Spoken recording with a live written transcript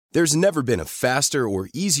There's never been a faster or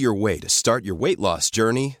easier way to start your weight loss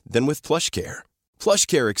journey than with PlushCare.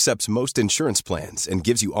 PlushCare accepts most insurance plans and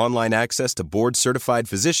gives you online access to board-certified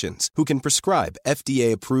physicians who can prescribe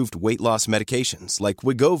FDA-approved weight loss medications like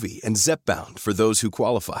Wegovy and Zepbound for those who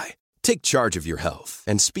qualify. Take charge of your health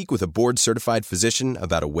and speak with a board-certified physician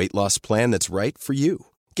about a weight loss plan that's right for you.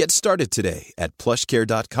 Get started today at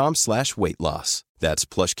plushcare.com/weight-loss. That's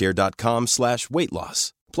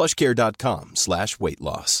plushcare.com/weight-loss.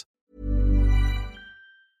 plushcare.com/weight-loss.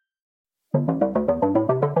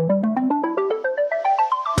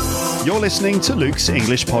 You're listening to Luke's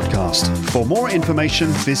English Podcast. For more information,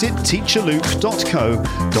 visit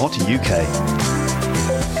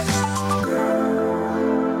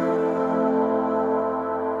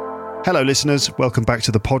teacherluke.co.uk. Hello listeners, welcome back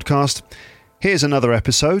to the podcast. Here's another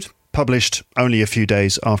episode, published only a few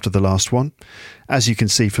days after the last one. As you can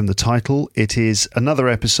see from the title, it is another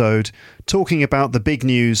episode talking about the big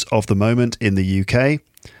news of the moment in the UK,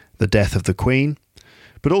 the death of the Queen.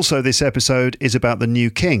 But also this episode is about the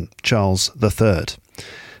new King, Charles III.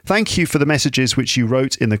 Thank you for the messages which you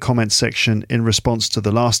wrote in the comments section in response to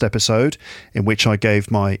the last episode, in which I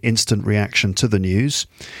gave my instant reaction to the news.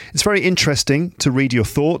 It's very interesting to read your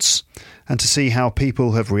thoughts and to see how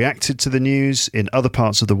people have reacted to the news in other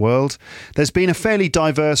parts of the world. There's been a fairly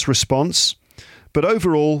diverse response, but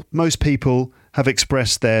overall, most people have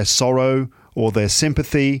expressed their sorrow or their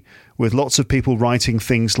sympathy, with lots of people writing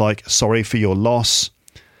things like "sorry for your loss."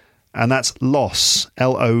 And that's loss,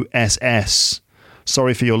 L-O-S-S.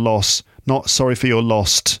 Sorry for your loss, not sorry for your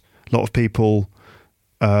lost. A lot of people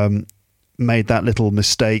made that little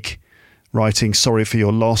mistake, writing sorry for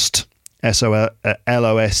your lost,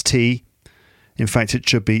 S-O-L-O-S-T. In fact, it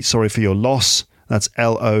should be sorry for your loss. That's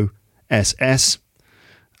L-O-S-S.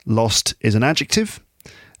 Lost is an adjective,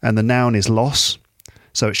 and the noun is loss.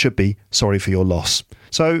 So it should be sorry for your loss.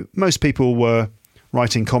 So most people were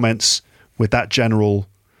writing comments with that general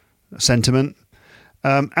sentiment.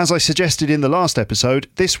 As I suggested in the last episode,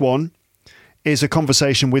 this one is a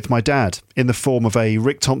conversation with my dad in the form of a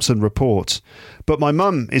Rick Thompson report. But my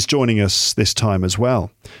mum is joining us this time as well.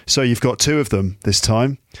 So you've got two of them this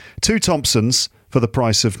time. Two Thompsons for the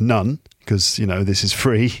price of none, because, you know, this is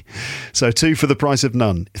free. So two for the price of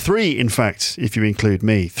none. Three, in fact, if you include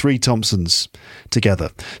me. Three Thompsons together.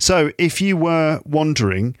 So if you were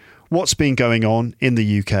wondering what's been going on in the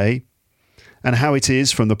UK, and how it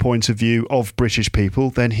is from the point of view of British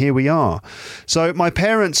people, then here we are. So my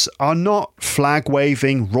parents are not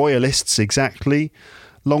flag-waving royalists exactly.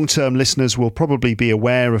 Long-term listeners will probably be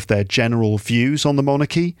aware of their general views on the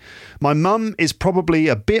monarchy. My mum is probably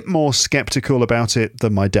a bit more sceptical about it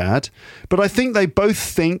than my dad, but I think they both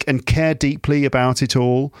think and care deeply about it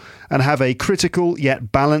all and have a critical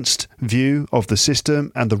yet balanced view of the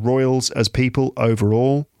system and the royals as people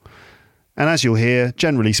overall. And as you'll hear,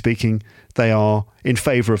 generally speaking, they are in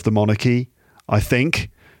favour of the monarchy, I think.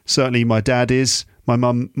 Certainly my dad is. My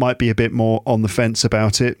mum might be a bit more on the fence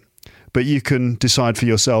about it. But you can decide for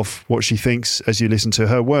yourself what she thinks as you listen to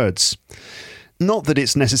her words. Not that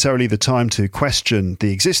it's necessarily the time to question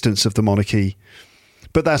the existence of the monarchy,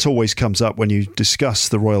 but that always comes up when you discuss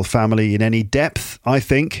the royal family in any depth, I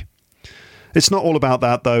think. It's not all about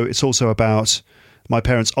that, though. It's also about my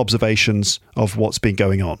parents' observations of what's been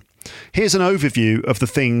going on. Here's an overview of the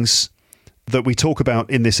things that we talk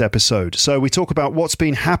about in this episode. So we talk about what's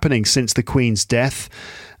been happening since the Queen's death,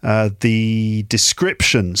 the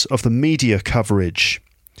descriptions of the media coverage.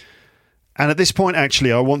 And at this point,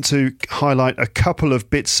 actually, I want to highlight a couple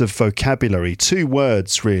of bits of vocabulary, two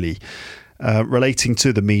words really, relating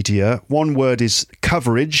to the media. One word is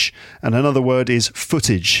coverage and another word is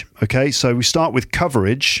footage. Okay, so we start with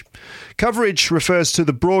coverage. Coverage refers to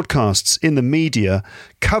the broadcasts in the media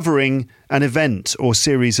covering an event or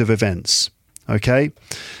series of events. Okay,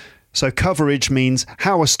 so coverage means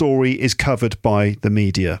how a story is covered by the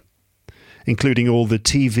media, including all the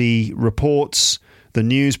TV reports, the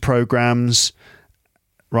news programs.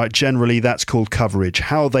 Right, generally that's called coverage.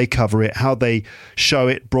 How they cover it, how they show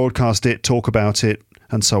it, broadcast it, talk about it,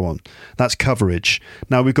 and so on. That's coverage.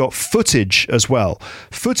 Now we've got footage as well.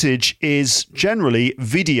 Footage is generally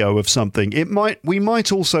video of something. We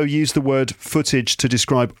might also use the word footage to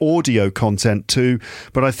describe audio content too,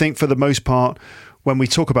 but I think for the most part, when we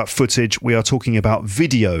talk about footage, we are talking about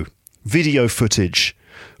video footage.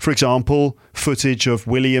 For example, footage of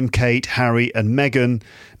William, Kate, Harry and Meghan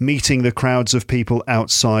meeting the crowds of people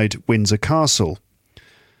outside Windsor Castle.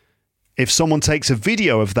 If someone takes a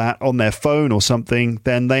video of that on their phone or something,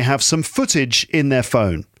 then they have some footage in their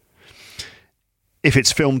phone. If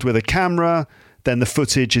it's filmed with a camera, then the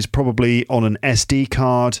footage is probably on an SD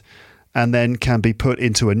card. and then can be put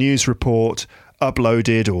into a news report,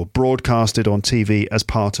 uploaded or broadcasted on TV as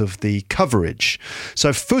part of the coverage.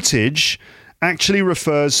 So footage actually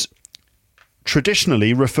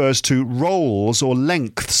traditionally refers to rolls or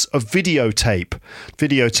lengths of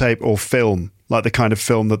videotape or film, like the kind of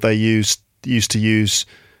film that they used to use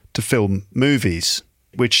to film movies,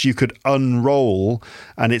 which you could unroll,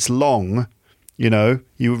 and it's long.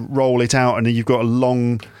 You roll it out and then you've got a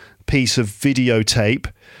long piece of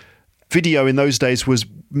videotape. Video in those days was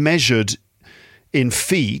measured in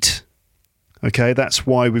feet. Okay, that's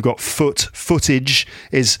why we've got footage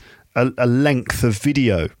is a length of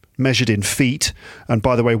video measured in feet. And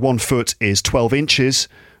by the way, 1 foot is 12 inches,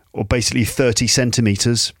 or basically 30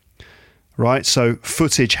 centimeters. Right? So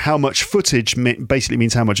footage, how much footage basically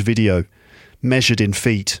means how much video measured in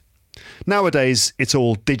feet. Nowadays, it's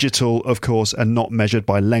all digital, of course, and not measured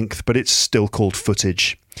by length, but it's still called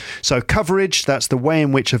footage. So coverage, that's the way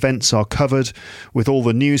in which events are covered, with all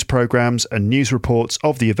the news programs and news reports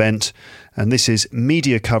of the event. And this is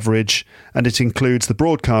media coverage, and it includes the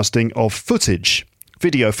broadcasting of footage,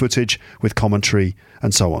 video footage with commentary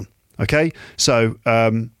and so on. Okay, so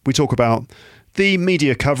we talk about the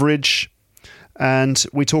media coverage, and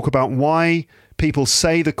we talk about why people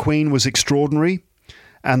say the Queen was extraordinary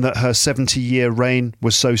and that her 70-year reign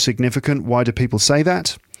was so significant. Why do people say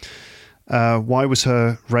that? Why was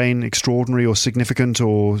her reign extraordinary or significant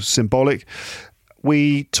or symbolic?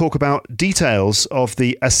 We talk about details of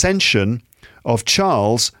the ascension of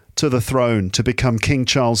Charles to the throne to become King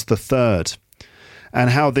Charles III, and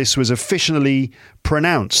how this was officially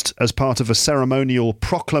pronounced as part of a ceremonial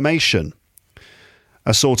proclamation,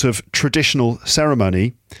 a sort of traditional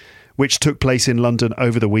ceremony which took place in London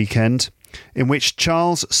over the weekend, in which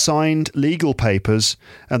Charles signed legal papers,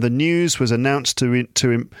 and the news was announced to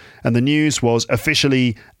him, and the news was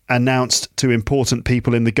officially announced to important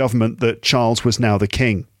people in the government that Charles was now the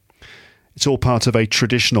king. It's all part of a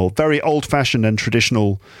traditional, very old-fashioned and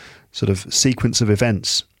traditional sort of sequence of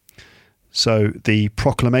events. So the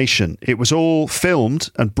proclamation, it was all filmed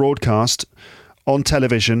and broadcast on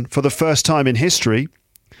television for the first time in history,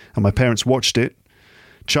 and my parents watched it.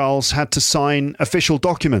 Charles had to sign official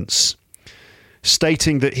documents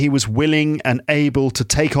stating that he was willing and able to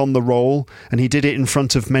take on the role, and he did it in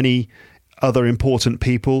front of many other important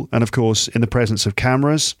people, and of course in the presence of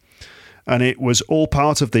cameras. And it was all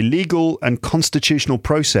part of the legal and constitutional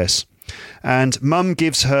process. And Mum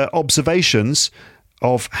gives her observations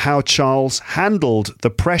of how Charles handled the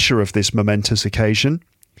pressure of this momentous occasion.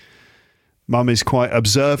 Mum is quite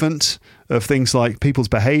observant of things like people's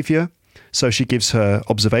behaviour, so she gives her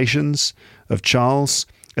observations of Charles,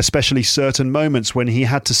 especially certain moments when he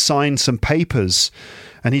had to sign some papers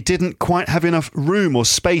and he didn't quite have enough room or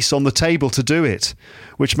space on the table to do it,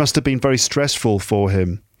 which must have been very stressful for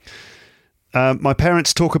him. My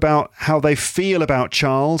parents talk about how they feel about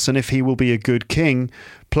Charles and if he will be a good king,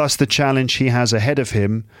 plus the challenge he has ahead of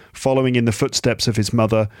him, following in the footsteps of his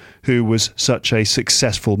mother, who was such a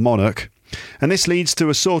successful monarch. And this leads to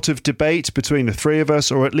a sort of debate between the three of us,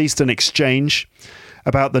 or at least an exchange,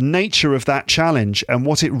 about the nature of that challenge and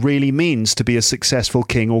what it really means to be a successful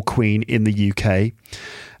king or queen in the UK,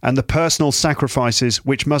 and the personal sacrifices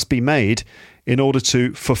which must be made in order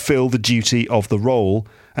to fulfil the duty of the role,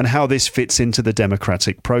 and how this fits into the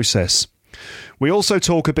democratic process. We also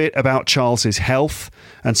talk a bit about Charles's health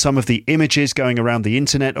and some of the images going around the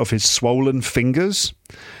internet of his swollen fingers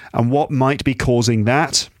and what might be causing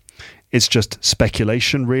that. It's just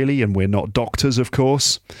speculation, really, and we're not doctors, of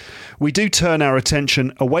course. We do turn our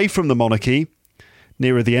attention away from the monarchy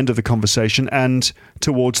nearer the end of the conversation and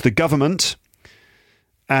towards the government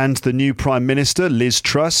and the new Prime Minister, Liz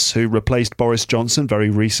Truss, who replaced Boris Johnson very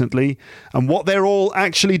recently, and what they're all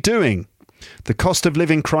actually doing, the cost of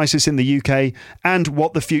living crisis in the UK, and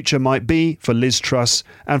what the future might be for Liz Truss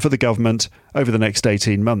and for the government over the next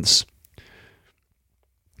 18 months.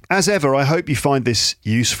 As ever, I hope you find this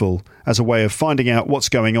useful as a way of finding out what's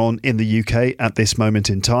going on in the UK at this moment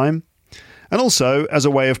in time, and also as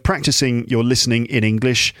a way of practicing your listening in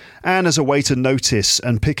English and as a way to notice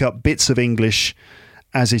and pick up bits of English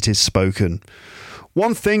as it is spoken.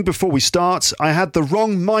 One thing before we start, I had the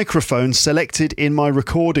wrong microphone selected in my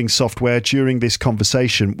recording software during this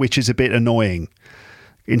conversation, which is a bit annoying.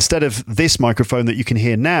 Instead of this microphone that you can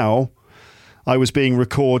hear now, I was being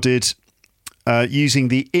recorded using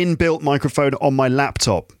the inbuilt microphone on my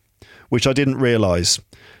laptop, which I didn't realise.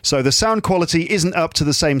 So the sound quality isn't up to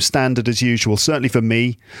the same standard as usual, certainly for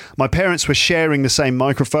me. My parents were sharing the same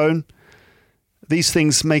microphone. These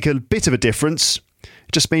things make a bit of a difference.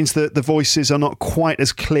 Just means that the voices are not quite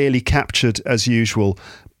as clearly captured as usual.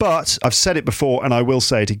 But I've said it before and I will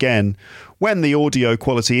say it again. When the audio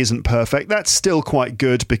quality isn't perfect, that's still quite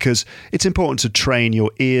good because it's important to train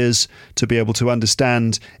your ears to be able to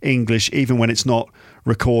understand English even when it's not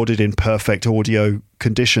recorded in perfect audio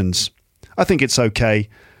conditions. I think it's okay.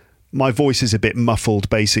 My voice is a bit muffled,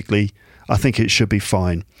 basically. I think it should be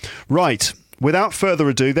fine. Right, without further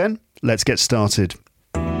ado then, let's get started.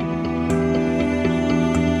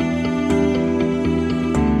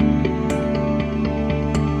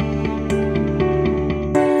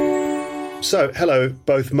 So, hello,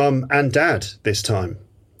 both Mum and Dad this time.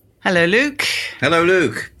 Hello, Luke. Hello,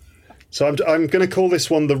 Luke. So I'm going to call this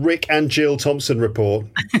one the Rick and Jill Thompson report.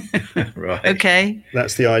 Right. Okay.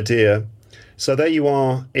 That's the idea. So there you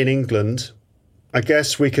are in England. I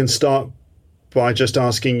guess we can start by just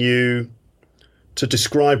asking you to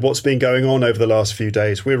describe what's been going on over the last few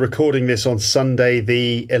days. We're recording this on Sunday,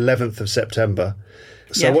 the 11th of September.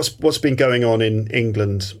 So Yeah. what's been going on in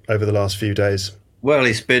England over the last few days? Well,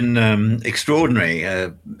 it's been extraordinary.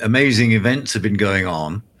 Amazing events have been going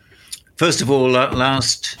on. First of all,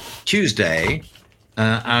 last Tuesday,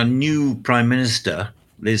 our new Prime Minister,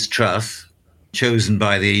 Liz Truss, chosen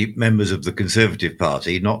by the members of the Conservative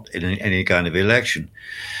Party, not in any kind of election,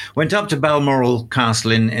 went up to Balmoral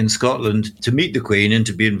Castle in Scotland to meet the Queen and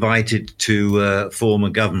to be invited to form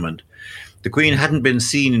a government. The Queen hadn't been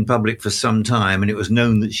seen in public for some time, and it was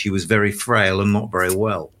known that she was very frail and not very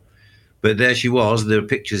well. But there she was. There are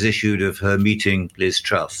pictures issued of her meeting Liz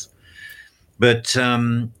Truss. But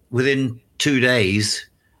within 2 days,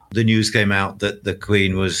 the news came out that the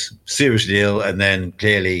Queen was seriously ill and then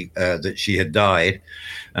clearly that she had died.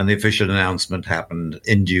 And the official announcement happened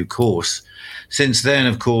in due course. Since then,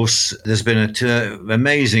 of course, there's been an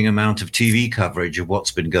amazing amount of TV coverage of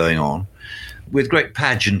what's been going on with great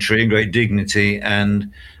pageantry and great dignity.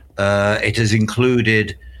 And it has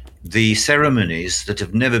included the ceremonies that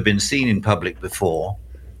have never been seen in public before,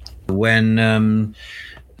 when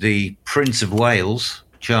the Prince of Wales,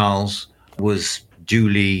 Charles, was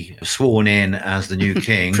duly sworn in as the new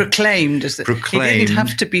king. Proclaimed. He didn't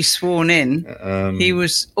have to be sworn in. He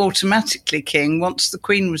was automatically king once the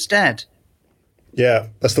Queen was dead. Yeah,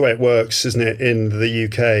 that's the way it works, isn't it, in the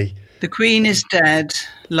UK? The Queen is dead.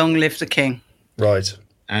 Long live the king. Right.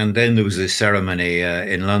 And then there was this ceremony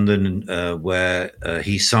in London where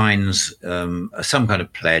he signs some kind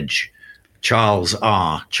of pledge, Charles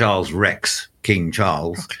Rex, King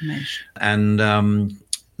Charles. Proclamation. And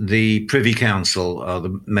the Privy Council are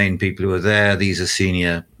the main people who are there. These are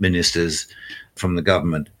senior ministers from the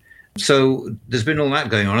government. So there's been all that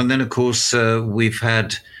going on. And then, of course, we've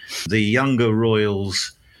had the younger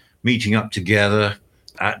royals meeting up together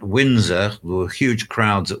at Windsor. There were huge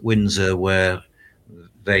crowds at Windsor where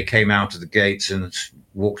they came out of the gates and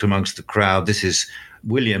walked amongst the crowd. This is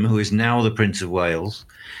William, who is now the Prince of Wales,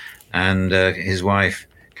 and his wife,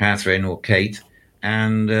 Catherine, or Kate,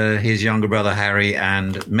 and his younger brother, Harry,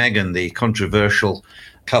 and Meghan, the controversial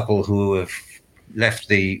couple who have left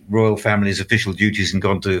the royal family's official duties and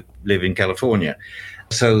gone to live in California.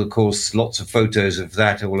 So, of course, lots of photos of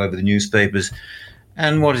that all over the newspapers.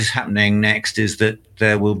 And what is happening next is that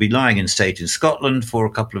there will be lying in state in Scotland for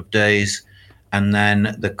a couple of days. And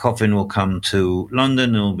then the coffin will come to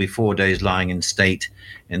London. There will be 4 days lying in state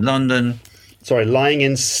in London. Sorry, lying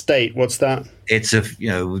in state, what's that? It's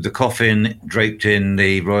the coffin draped in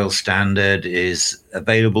the Royal Standard is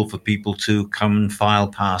available for people to come and file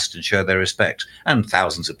past and show their respect. And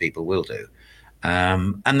thousands of people will do.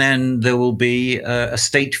 And then there will be a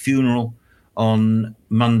state funeral on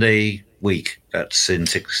Monday week. That's in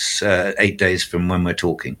 8 days from when we're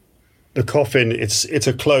talking. The coffin, it's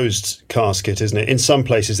a closed casket, isn't it? In some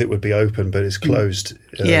places it would be open, but it's closed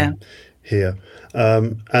here.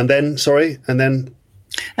 And then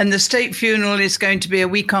And the state funeral is going to be a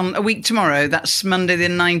week tomorrow. That's Monday, the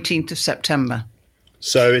 19th of September.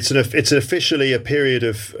 So it's officially a period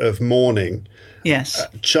of mourning. Yes.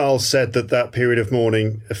 Charles said that period of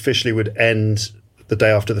mourning officially would end the day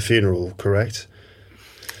after the funeral, correct?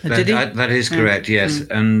 Did he? That is correct, yes.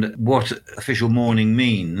 And what official mourning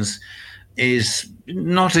means is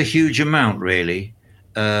not a huge amount, really.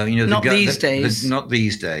 Not these days. Not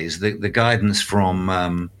these days. The guidance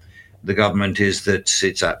from the government is that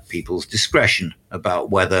it's at people's discretion about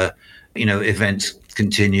whether, events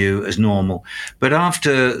continue as normal. But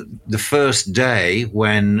after the first day,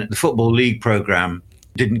 when the Football League programme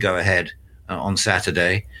didn't go ahead on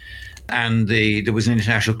Saturday, and there was an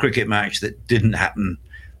international cricket match that didn't happen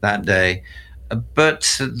that day.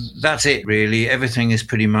 But that's it, really. Everything is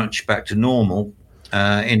pretty much back to normal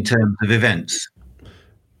in terms of events.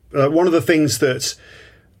 One of the things that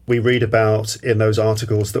we read about in those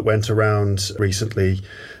articles that went around recently,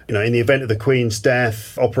 in the event of the Queen's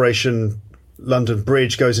death, Operation London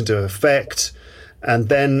Bridge goes into effect. And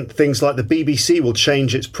then things like the BBC will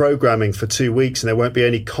change its programming for 2 weeks and there won't be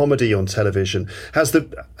any comedy on television. Has the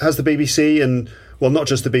BBC and, well, not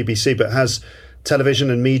just the BBC, but has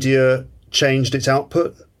television and media changed its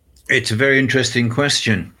output? It's a very interesting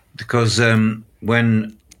question because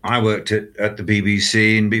when I worked at the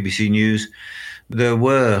BBC and BBC News, there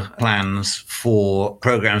were plans for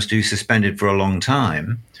programmes to be suspended for a long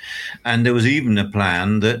time. And there was even a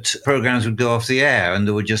plan that programmes would go off the air and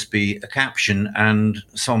there would just be a caption and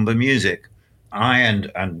somber music. I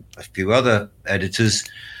and a few other editors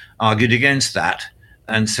argued against that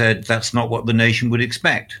and said that's not what the nation would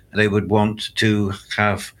expect. They would want to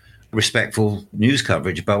have respectful news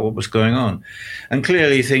coverage about what was going on. And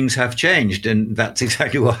clearly things have changed, and that's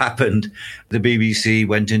exactly what happened. The BBC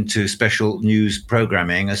went into special news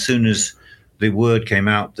programming as soon as the word came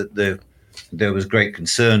out that there was great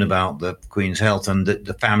concern about the Queen's health and that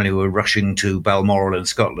the family were rushing to Balmoral in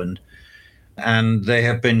Scotland. And they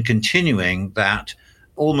have been continuing that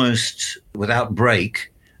almost without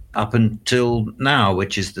break up until now,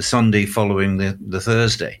 which is the Sunday following the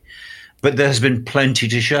Thursday. But there's been plenty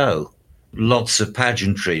to show. Lots of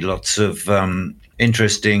pageantry, lots of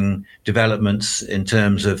interesting developments in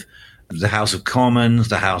terms of the House of Commons,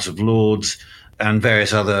 the House of Lords, and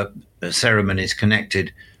various other ceremonies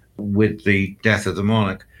connected with the death of the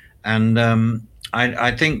monarch. And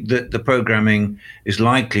I think that the programming is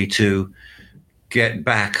likely to get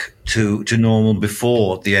back to normal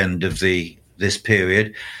before the end of this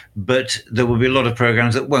period, but there will be a lot of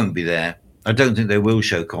programs that won't be there. I don't think they will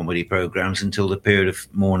show comedy programs until the period of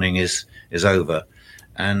mourning is over.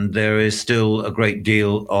 And there is still a great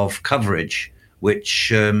deal of coverage,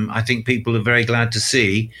 which I think people are very glad to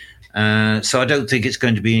see. So I don't think it's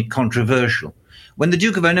going to be controversial. When the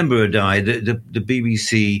Duke of Edinburgh died, the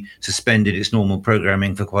BBC suspended its normal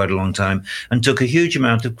programming for quite a long time and took a huge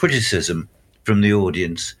amount of criticism from the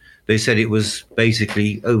audience. They said it was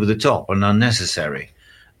basically over the top and unnecessary.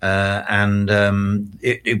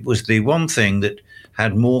 It was the one thing that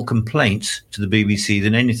had more complaints to the BBC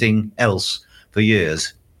than anything else for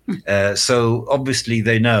years. So obviously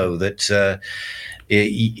they know that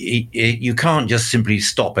you can't just simply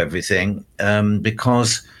stop everything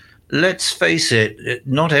because, let's face it,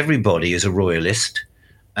 not everybody is a royalist.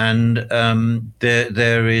 And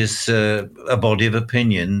there is a body of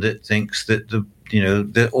opinion that thinks that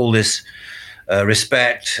all this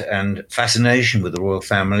respect and fascination with the royal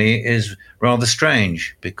family is rather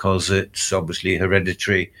strange because it's obviously a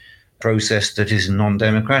hereditary process that is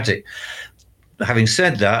non-democratic. Having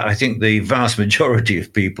said that, I think the vast majority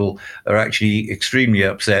of people are actually extremely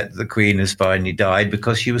upset that the Queen has finally died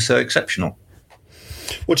because she was so exceptional.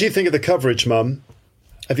 What do you think of the coverage, Mum?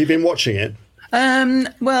 Have you been watching it?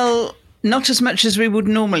 Well, not as much as we would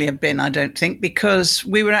normally have been, I don't think, because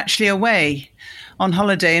we were actually away on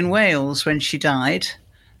holiday in Wales when she died.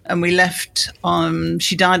 And we left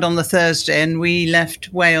she died on the Thursday and we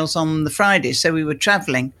left Wales on the Friday. So we were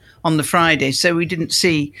travelling on the Friday. So we didn't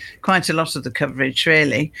see quite a lot of the coverage,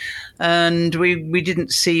 really. And we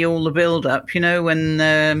didn't see all the build-up,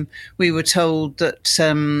 when we were told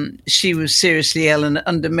that she was seriously ill and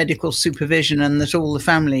under medical supervision and that all the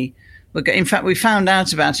family were in fact, we found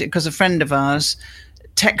out about it because a friend of ours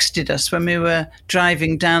texted us when we were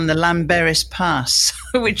driving down the Llanberis Pass,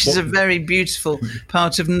 which is a very beautiful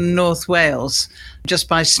part of North Wales, just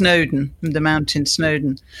by Snowdon, the mountain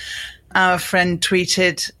Snowdon. Our friend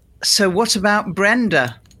tweeted, "So what about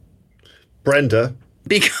Brenda?" Brenda?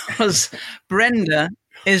 Because Brenda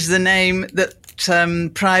is the name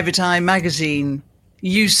that Private Eye magazine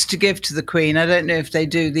used to give to the Queen. I don't know if they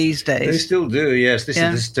do these days. They still do, yes. This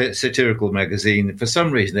is the satirical magazine. For some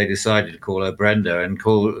reason, they decided to call her Brenda and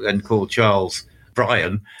call Charles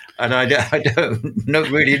Brian, and I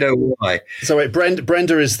don't really know why. So wait,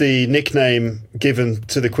 Brenda is the nickname given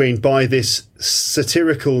to the Queen by this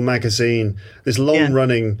satirical magazine, this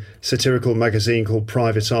long-running satirical magazine called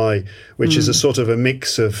Private Eye, which is a sort of a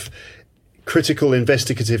mix of critical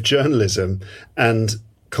investigative journalism and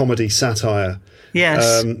comedy satire.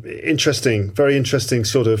 Yes. Interesting, very interesting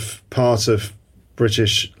sort of part of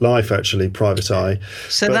British life, actually, Private Eye.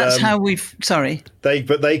 So that's how we've... Sorry.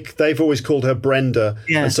 They've always called her Brenda.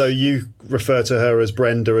 Yes. And so you refer to her as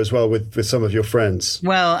Brenda as well with some of your friends.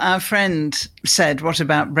 Well, our friend said, "What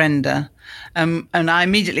about Brenda?" And I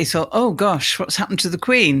immediately thought, oh, gosh, what's happened to the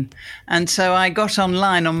Queen? And so I got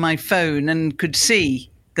online on my phone and could see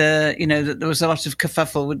that there was a lot of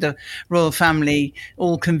kerfuffle with the royal family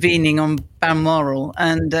all convening on Balmoral,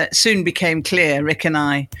 and it soon became clear, Rick and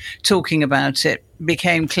I talking about it,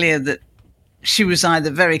 became clear that she was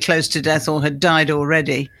either very close to death or had died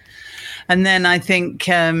already. And then I think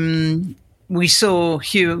we saw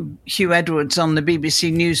Hugh Edwards on the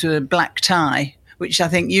BBC News with a black tie, which I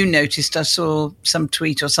think you noticed. I saw some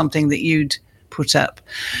tweet or something that you'd put up,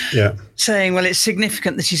 saying, well, it's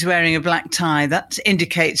significant that she's wearing a black tie. That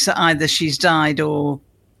indicates that either she's died or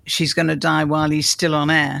she's going to die while he's still on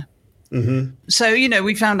air. Mm-hmm. So,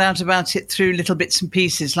 we found out about it through little bits and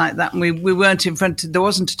pieces like that. And we weren't there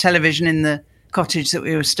wasn't a television in the cottage that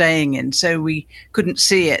we were staying in, so we couldn't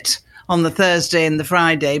see it on the Thursday and the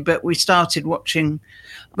Friday, but we started watching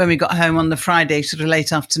when we got home on the Friday, sort of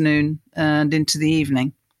late afternoon and into the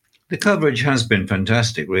evening. The coverage has been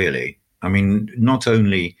fantastic, really. I mean, not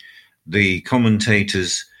only the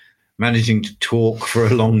commentators managing to talk for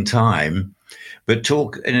a long time, but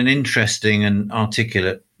talk in an interesting and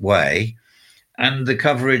articulate way. And the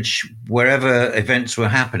coverage, wherever events were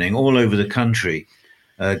happening all over the country,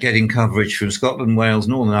 getting coverage from Scotland, Wales,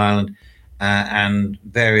 Northern Ireland, and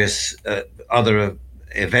various other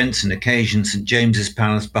events and occasions, St James's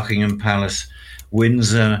Palace, Buckingham Palace,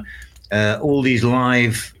 Windsor. All these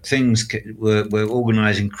live things were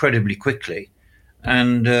organised incredibly quickly.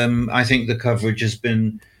 And I think the coverage has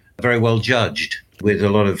been very well judged, with a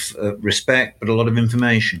lot of respect, but a lot of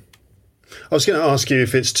information. I was going to ask you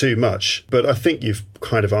if it's too much, but I think you've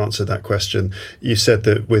kind of answered that question. You said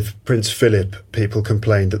that with Prince Philip, people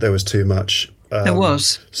complained that there was too much. There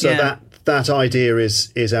was. So that idea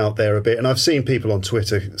is out there a bit. And I've seen people on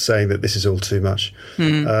Twitter saying that this is all too much.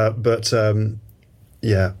 I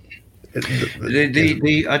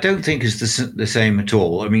don't think it's the same at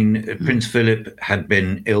all. I mean, Prince Philip had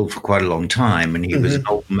been ill for quite a long time, and he was an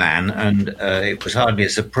old man, and it was hardly a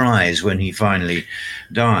surprise when he finally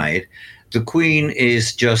died. The Queen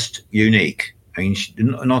is just unique. I mean,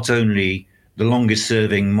 not only the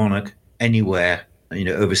longest-serving monarch anywhere,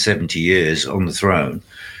 over 70 years on the throne,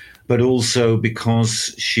 but also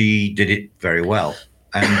because she did it very well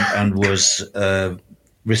and was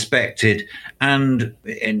respected and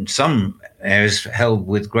in some areas held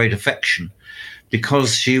with great affection,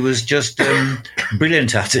 because she was just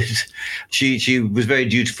brilliant at it. She was very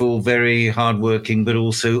dutiful, very hardworking, but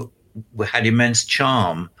also had immense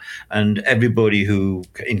charm. And everybody who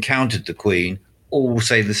encountered the Queen all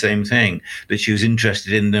say the same thing, that she was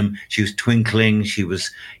interested in them. She was twinkling. She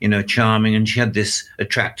was, charming, and she had this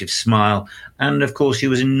attractive smile. And of course, she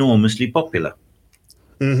was enormously popular.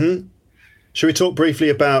 Mm-hmm. Should we talk briefly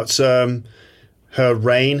about her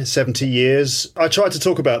reign, 70 years? I tried to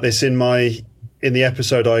talk about this in the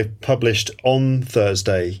episode I published on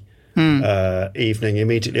Thursday evening,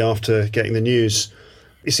 immediately after getting the news.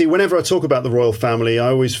 You see, whenever I talk about the royal family, I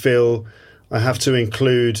always feel I have to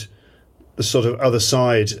include the sort of other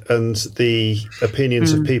side and the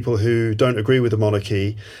opinions of people who don't agree with the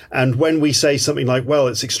monarchy. And when we say something like, well,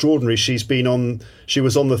 it's extraordinary, she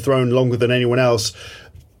was on the throne longer than anyone else,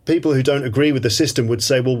 people who don't agree with the system would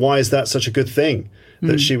say, well, why is that such a good thing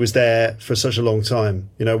that she was there for such a long time?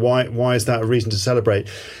 Why is that a reason to celebrate?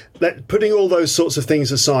 Putting all those sorts of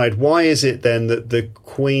things aside, why is it then that the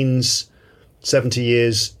Queen's 70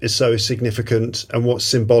 years is so significant, and what's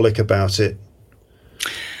symbolic about it?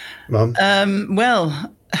 Mum?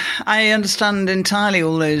 Well, I understand entirely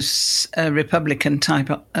all those Republican type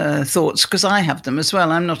thoughts, because I have them as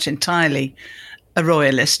well. I'm not entirely a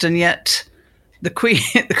royalist, and yet the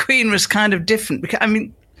Queen was kind of different. Because,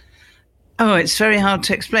 it's very hard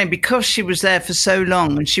to explain, because she was there for so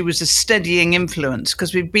long and she was a steadying influence,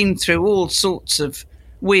 because we've been through all sorts of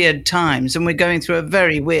weird times, and we're going through a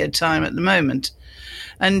very weird time at the moment.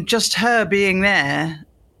 And just her being there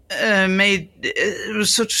it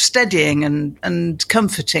was sort of steadying and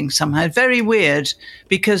comforting somehow. Very weird,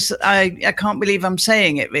 because I can't believe I'm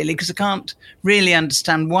saying it, really, because I can't really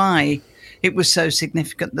understand why it was so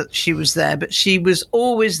significant that she was there. But she was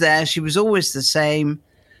always there. She was always the same.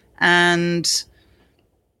 And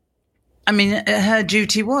her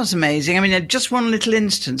duty was amazing. Just one little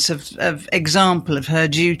instance of example of her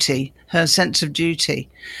duty, her sense of duty.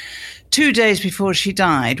 2 days before she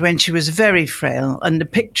died, when she was very frail, and the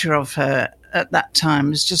picture of her at that time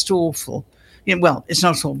was just awful. Well, it's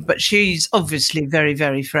not awful, but she's obviously very,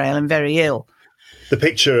 very frail and very ill. The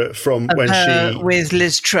picture from when she... with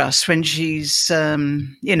Liz Truss, when she's,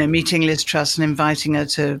 meeting Liz Truss and inviting her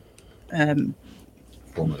to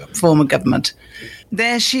form a government.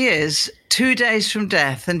 There she is, 2 days from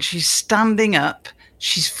death, and she's standing up.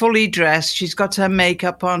 She's fully dressed. She's got her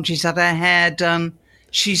makeup on. She's had her hair done.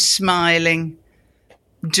 She's smiling.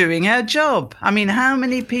 doing her job. I mean, how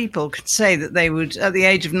many people could say that they would, at the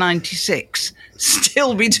age of 96,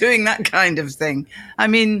 still be doing that kind of thing? I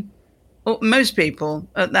mean, most people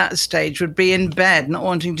at that stage would be in bed, not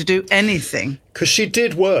wanting to do anything. Because she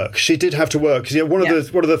did work. She did have to work. One of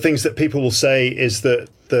the things that people will say is that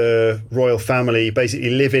the royal family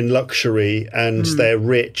basically live in luxury and they're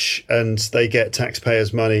rich and they get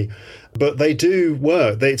taxpayers' money, but they do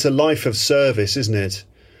work. It's a life of service, isn't it?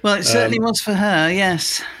 Well, it certainly was for her,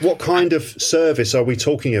 yes. What kind of service are we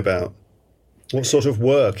talking about? What sort of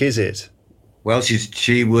work is it? Well,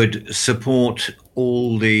 she would support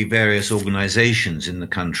all the various organizations in the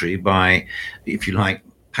country by, if you like,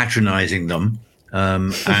 patronizing them.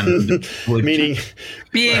 And would, meaning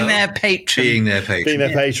being their patron. Being their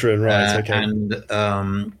patron, right, okay. And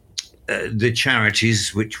the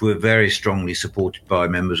charities, which were very strongly supported by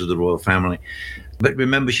members of the royal family. But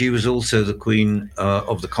remember, she was also the Queen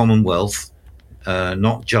of the Commonwealth,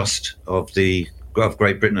 not just of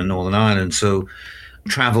Great Britain and Northern Ireland, so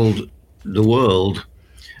travelled the world.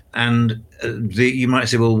 And you might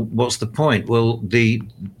say, well, what's the point? Well, the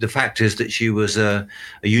fact is that she was a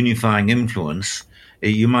unifying influence.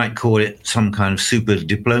 You might call it some kind of super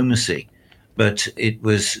diplomacy, but it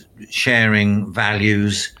was sharing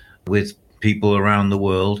values with people around the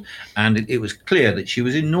world. And it was clear that she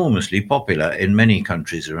was enormously popular in many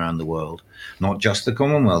countries around the world, not just the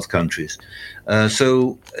Commonwealth countries.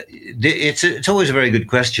 So it's always a very good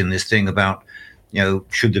question, this thing about,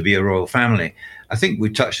 should there be a royal family? I think we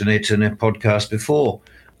touched on it in a podcast before.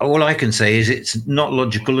 All I can say is it's not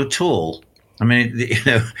logical at all. I mean,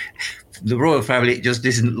 the royal family just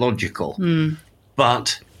isn't logical.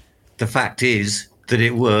 But the fact is that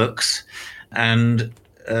it works, and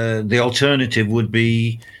the alternative would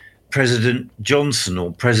be President Johnson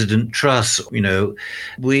or President Truss.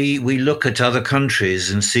 We look at other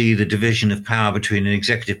countries and see the division of power between an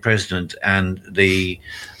executive president and the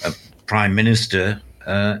prime minister,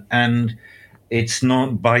 and it's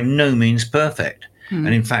not by no means perfect.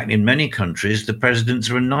 And in fact, in many countries, the presidents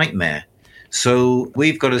are a nightmare. So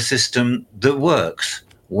we've got a system that works,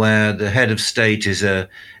 where the head of state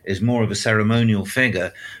is more of a ceremonial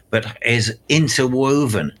figure, but is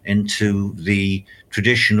interwoven into the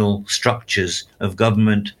traditional structures of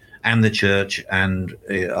government and the church and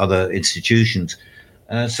other institutions.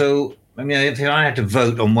 So, I mean, if I had to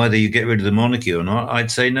vote on whether you get rid of the monarchy or not,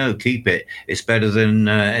 I'd say no, keep it. It's better than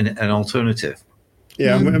an alternative.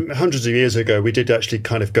 Yeah, hundreds of years ago, we did actually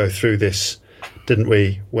kind of go through this, didn't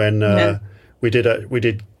we? When we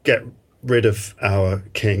did get rid of our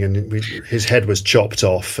king, and his head was chopped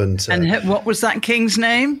off. And what was that king's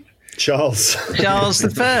name? Charles. Charles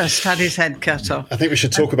I had his head cut off. I think we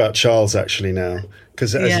should talk about Charles actually now,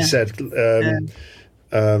 because as you said,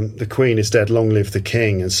 the Queen is dead, long live the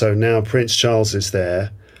king. And so now Prince Charles is there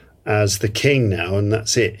as the king now, and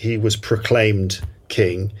that's it. He was proclaimed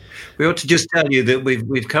king. We ought to just tell you that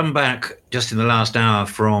we've come back just in the last hour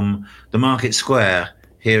from the Market Square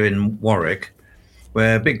here in Warwick,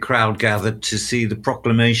 where a big crowd gathered to see the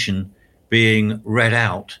proclamation being read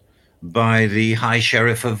out by the High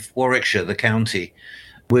Sheriff of Warwickshire, the county,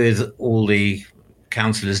 with all the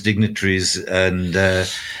councillors, dignitaries and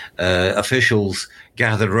officials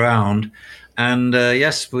gathered around. And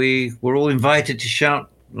yes, we were all invited to shout,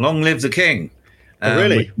 "Long live the King."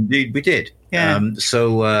 Really? Indeed, we did. Yeah.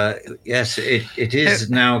 Yes, it is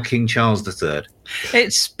now King Charles III.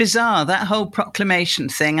 It's bizarre, that whole proclamation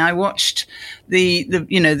thing. I watched the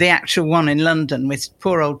actual one in London with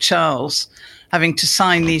poor old Charles having to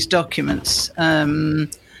sign these documents,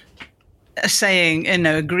 saying,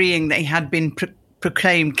 agreeing that he had been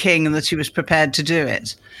proclaimed king and that he was prepared to do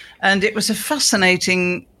it. And it was a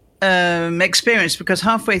fascinating experience, because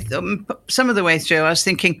some of the way through, I was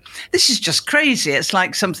thinking, this is just crazy. It's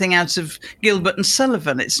like something out of Gilbert and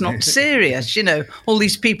Sullivan. It's not serious, all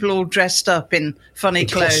these people all dressed up in funny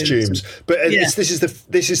clothes, costumes. But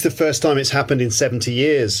this is the first time it's happened in 70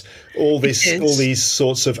 years. All these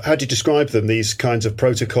sorts of, how do you describe them? These kinds of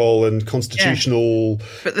protocol and constitutional. Yeah.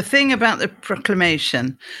 But the thing about the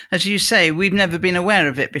proclamation, as you say, we've never been aware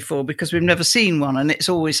of it before because we've never seen one, and it's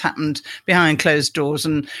always happened behind closed doors,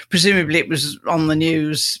 and presumably it was on the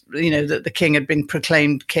news, that the king had been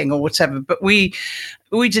proclaimed king or whatever. But we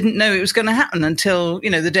didn't know it was going to happen until,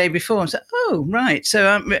 the day before. So, oh, right. So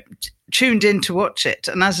I tuned in to watch it.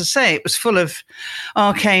 And as I say, it was full of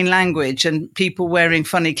arcane language and people wearing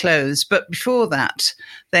funny clothes. But before that,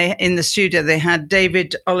 in the studio, they had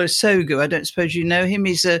David Olusogu. I don't suppose you know him.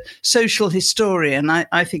 He's a social historian.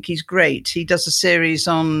 I think he's great. He does a series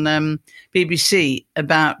on BBC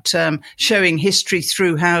about showing history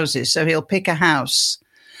through houses. So he'll pick a house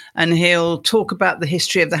and he'll talk about the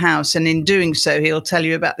history of the house. And in doing so, he'll tell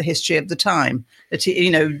you about the history of the time that,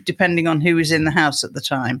 depending on who was in the house at the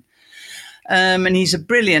time. And he's a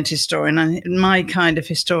brilliant historian, my kind of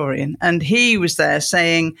historian. And he was there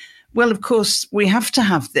saying, well, of course, we have to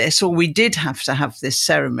have this, or we did have to have this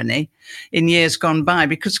ceremony in years gone by,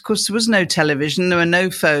 because, of course, there was no television, there were no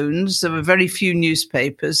phones, there were very few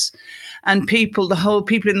newspapers, and people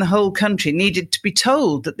in the whole country needed to be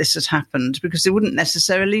told that this had happened, because they wouldn't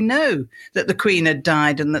necessarily know that the Queen had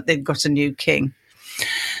died and that they'd got a new king.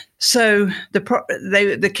 So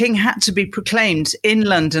the king had to be proclaimed in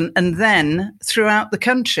London and then throughout the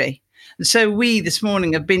country. And so we this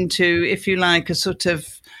morning have been to, if you like, a sort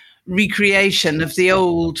of recreation of the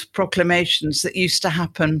old proclamations that used to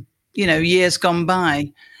happen, years gone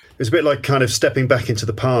by. It's a bit like kind of stepping back into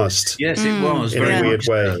the past. Yes, it was. In a weird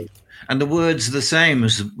way. And the words are the same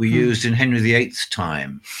as were used in Henry VIII's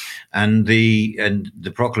time, and the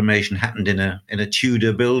proclamation happened in a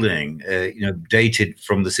Tudor building, dated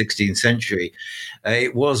from the 16th century.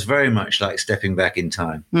 It was very much like stepping back in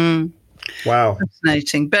time. Wow,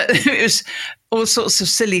 fascinating! But it was all sorts of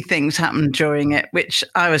silly things happened during it, which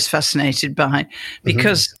I was fascinated by,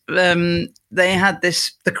 because they had a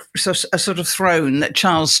sort of throne that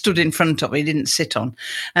Charles stood in front of, he didn't sit on,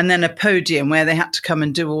 and then a podium where they had to come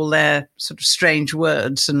and do all their sort of strange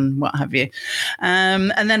words and what have you.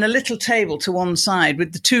 And then a little table to one side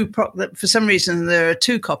with the two, for some reason, there are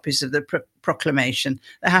two copies of the proclamation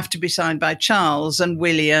that have to be signed by Charles and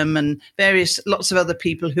William and lots of other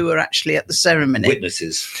people who are actually at the ceremony.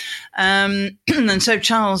 Witnesses. And so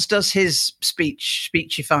Charles does his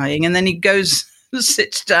speechifying, and then he goes and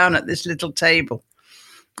sits down at this little table.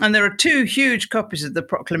 And there are two huge copies of the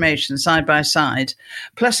proclamation side by side,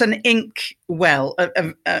 plus an ink well,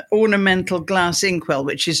 an ornamental glass inkwell,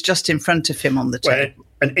 which is just in front of him on the table.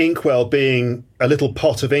 An inkwell being a little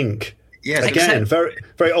pot of ink. Yes, again, very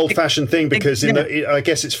very old-fashioned thing, because I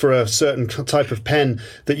guess it's for a certain type of pen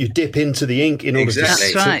that you dip into the ink in order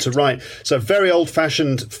to write. So very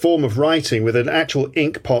old-fashioned form of writing with an actual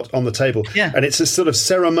ink pot on the table, and it's a sort of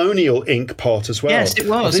ceremonial ink pot as well. Yes, it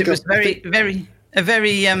was. It was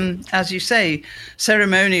very, as you say,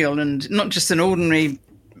 ceremonial, and not just an ordinary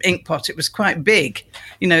ink pot. It was quite big.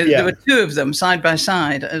 There were two of them side by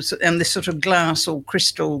side, and this sort of glass or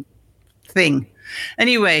crystal thing.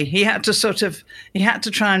 Anyway, he had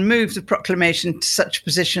to try and move the proclamation to such a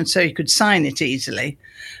position so he could sign it easily,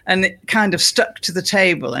 and it kind of stuck to the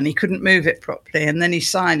table and he couldn't move it properly. And then he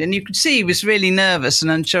signed, and you could see he was really nervous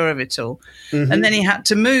and unsure of it all. And then he had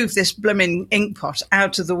to move this blooming ink pot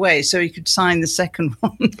out of the way so he could sign the second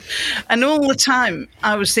one. And all the time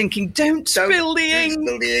I was thinking, don't spill the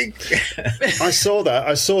ink. I saw that.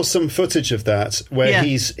 I saw some footage of that where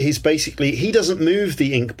he's basically, he doesn't move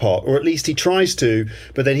the ink pot, or at least he tries to,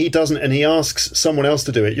 but then he doesn't, and he asks someone else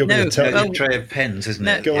to do it. You're going to tell a tray of pens, isn't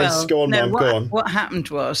it? Go on, Mum. Go on. What happened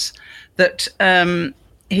was that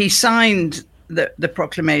he signed the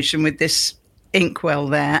proclamation with this inkwell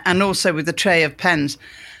there, and also with a tray of pens.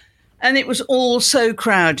 And it was all so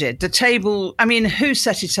crowded. The table, I mean, who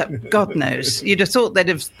set it up? God knows. You'd have thought they'd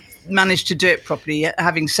have managed to do it properly,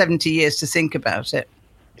 having 70 years to think about it.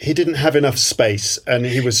 He didn't have enough space, and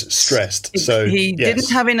he was stressed. So he didn't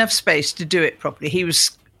have enough space to do it properly. He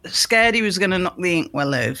was scared he was going to knock the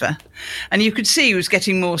inkwell over, and you could see he was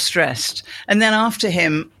getting more stressed. And then after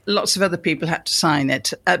him, lots of other people had to sign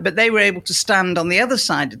it, but they were able to stand on the other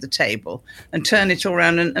side of the table and turn it all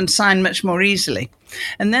around and sign much more easily.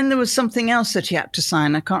 And then there was something else that he had to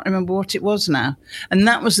sign. I can't remember what it was now. And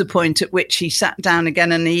that was the point at which he sat down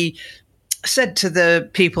again, and he said to the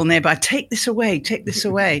people nearby, take this away, take this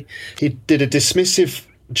away. He did a dismissive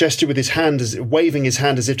gesture with his hand, waving his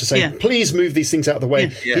hand as if to say, please move these things out of the way.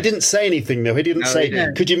 He didn't say anything, though. He didn't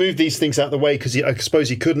say, could you move these things out of the way? Because I suppose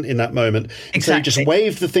he couldn't in that moment. Exactly. So he just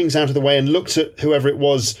waved the things out of the way and looked at whoever it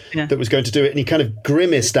was that was going to do it, and he kind of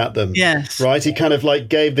grimaced at them. Yes. Right? He kind of like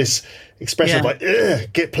gave this expression of like,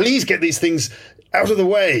 please get these things out of the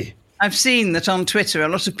way. I've seen that on Twitter, a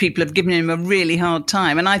lot of people have given him a really hard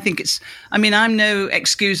time. And I think I'm no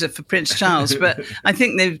excuser for Prince Charles, but I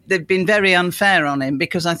think they've been very unfair on him,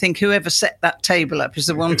 because I think whoever set that table up is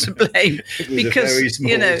the one to blame. Because,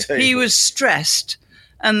 he was stressed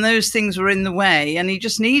and those things were in the way, and he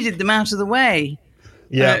just needed them out of the way.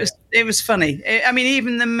 Yeah. It was funny. I mean,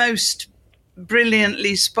 even the most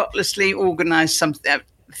brilliantly, spotlessly organised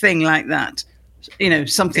thing like that,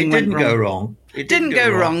 something went wrong. It didn't go wrong. It didn't go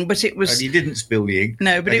wrong, but it was. And he didn't spill the ink.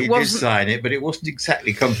 No, but and it he wasn't. did sign it, but it wasn't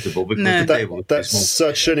exactly comfortable because No. the table was too That's small.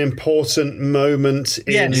 such an important moment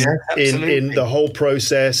in Yes. in the whole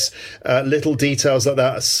process. Little details like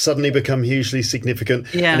that suddenly become hugely significant.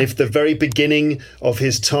 Yeah. And if the very beginning of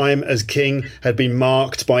his time as king had been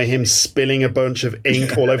marked by him spilling a bunch of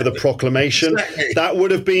ink all over the proclamation, Exactly. that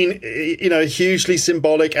would have been, hugely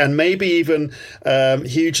symbolic and maybe even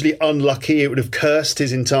hugely unlucky. It would have cursed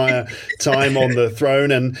his entire time on the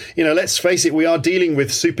throne. And, let's face it, we are dealing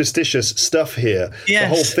with superstitious stuff here. Yes. The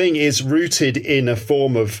whole thing is rooted in a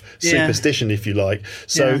form of superstition, if you like.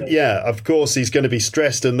 So, of course, he's going to be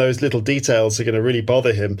stressed and those little details are going to really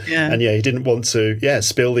bother him. Yeah. And, he didn't want to,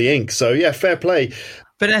 spill the ink. So, fair play.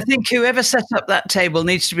 But I think whoever set up that table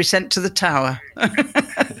needs to be sent to the tower.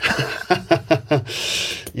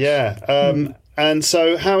 And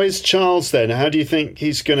so how is Charles then? How do you think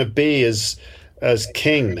he's going to be as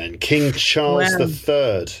king then? King Charles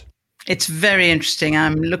III. It's very interesting.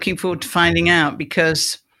 I'm looking forward to finding out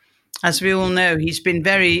because, as we all know, he's been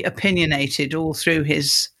very opinionated all through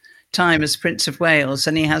his time as Prince of Wales,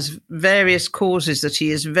 and he has various causes that he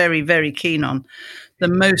is very, very keen on. The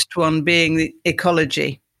most one being the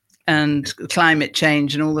ecology and climate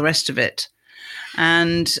change and all the rest of it.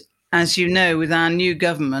 And as you know, with our new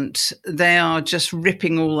government, they are just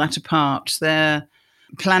ripping all that apart. They're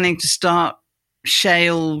planning to start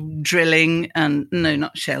shale drilling and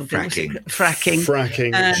not shale drilling,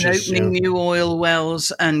 fracking and opening new oil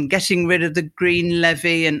wells and getting rid of the green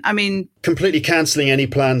levy. And I mean, completely cancelling any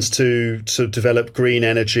plans to develop green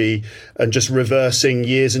energy and just reversing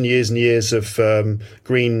years and years and years of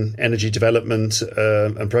green energy development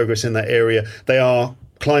and progress in that area. They are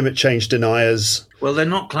climate change deniers. Well, they're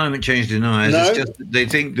not climate change deniers. No? It's just that they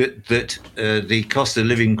think that the cost of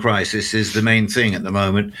living crisis is the main thing at the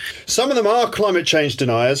moment. Some of them are climate change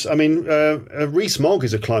deniers. I mean, Rees-Mogg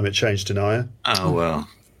is a climate change denier. Oh, well,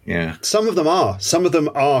 yeah. Some of them are. Some of them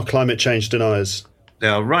are climate change deniers. They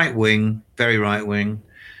are right-wing, very right-wing,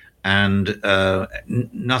 and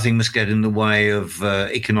nothing must get in the way of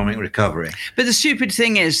economic recovery. But the stupid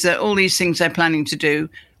thing is that all these things they're planning to do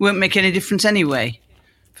won't make any difference anyway,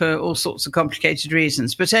 for all sorts of complicated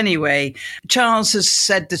reasons. But anyway, Charles has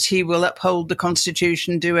said that he will uphold the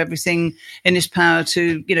Constitution, do everything in his power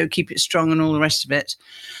to, keep it strong and all the rest of it,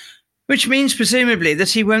 which means presumably that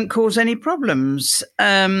he won't cause any problems.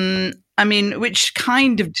 Which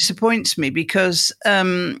kind of disappoints me because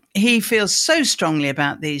he feels so strongly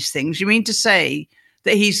about these things. You mean to say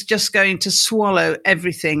that he's just going to swallow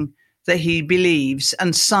everything that he believes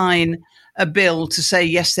and sign a bill to say,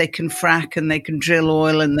 yes, they can frack and they can drill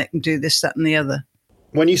oil and they can do this, that and the other?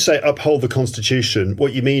 When you say uphold the Constitution,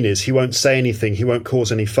 what you mean is he won't say anything, he won't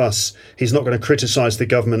cause any fuss, he's not going to criticise the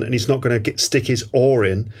government and he's not going to stick his oar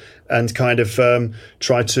in and kind of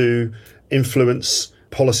try to influence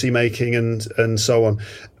policy making and so on.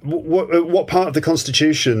 What part of the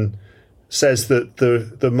Constitution says that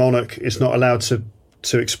the monarch is not allowed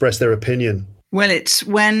to express their opinion? Well, it's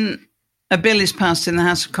when a bill is passed in the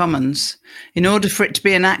House of Commons, in order for it to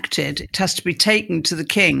be enacted, it has to be taken to the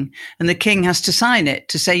King, and the King has to sign it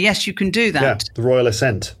to say, yes, you can do that. Yeah, the royal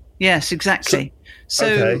assent. Yes, exactly. So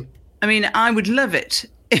okay. I mean, I would love it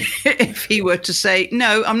if he were to say,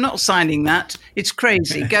 no, I'm not signing that. It's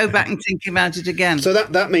crazy. Go back and think about it again. So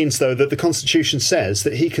that means, though, that the Constitution says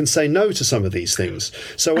that he can say no to some of these things.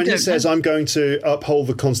 So when he says, I'm going to uphold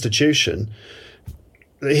the Constitution,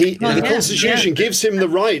 the Constitution gives him the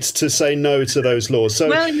right to say no to those laws. So,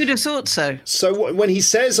 well, you'd have thought so. So when he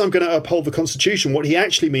says, I'm going to uphold the Constitution, what he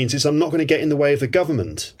actually means is I'm not going to get in the way of the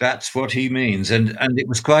government. That's what he means. And it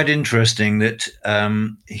was quite interesting that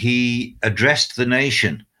he addressed the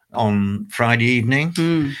nation on Friday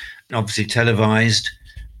evening, obviously televised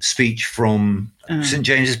speech from St.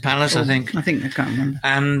 James's Palace, I think. I can't remember.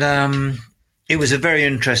 And it was a very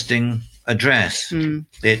interesting address.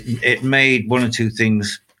 It made one or two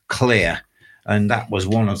things clear, and that was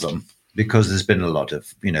one of them, because there's been a lot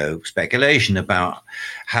of speculation about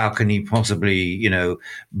how can he possibly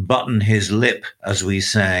button his lip, as we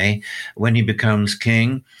say, when he becomes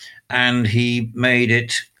king. And he made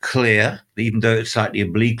it clear, even though it's slightly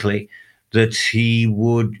obliquely, that he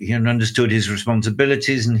understood his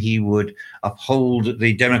responsibilities and he would uphold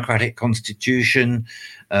the democratic constitution,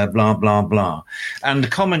 blah, blah, blah. And the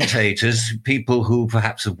commentators, people who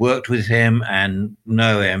perhaps have worked with him and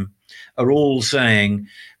know him, are all saying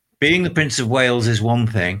being the Prince of Wales is one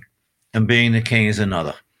thing and being the king is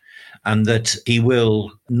another, and that he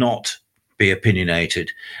will not be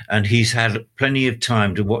opinionated. And he's had plenty of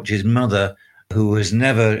time to watch his mother who has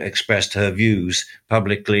never expressed her views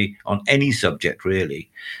publicly on any subject, really.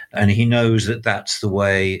 And he knows that that's the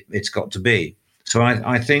way it's got to be. So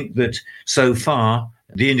I think that so far,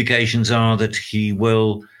 the indications are that he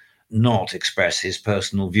will not express his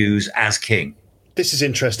personal views as king. This is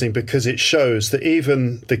interesting because it shows that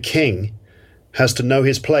even the king has to know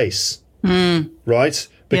his place, right?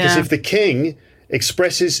 Because if the king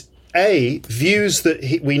expresses A, views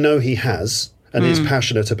that we know he has and is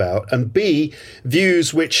passionate about, and B,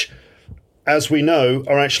 views which, as we know,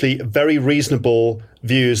 are actually very reasonable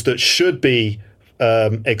views that should be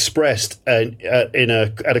expressed at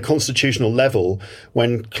a constitutional level,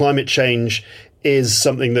 when climate change is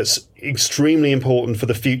something that's extremely important for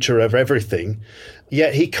the future of everything.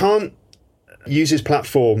 Yet he can't use his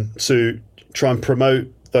platform to try and promote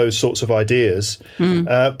those sorts of ideas,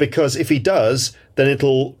 because if he does, then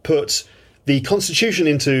it'll put the constitution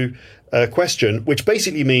into question, which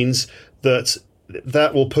basically means that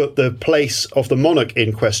will put the place of the monarch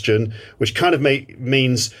in question, which kind of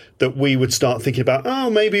means that we would start thinking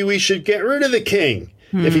about, maybe we should get rid of the king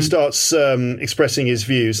if he starts expressing his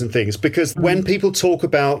views and things. Because when people talk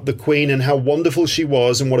about the Queen and how wonderful she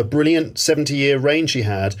was and what a brilliant 70-year reign she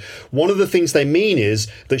had, one of the things they mean is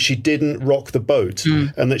that she didn't rock the boat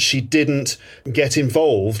and that she didn't get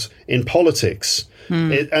involved in politics.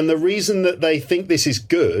 And the reason that they think this is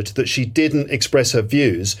good, that she didn't express her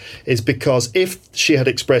views, is because if she had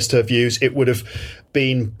expressed her views, it would have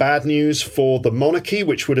been bad news for the monarchy,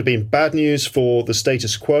 which would have been bad news for the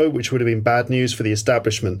status quo, which would have been bad news for the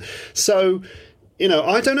establishment. So,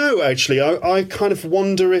 I don't know, actually. I kind of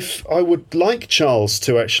wonder if I would like Charles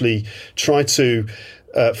to actually try to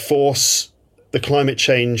force the climate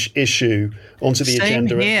change issue onto the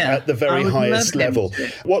agenda at the very highest level.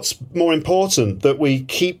 What's more important, that we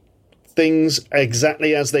keep things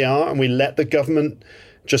exactly as they are and we let the government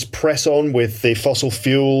just press on with the fossil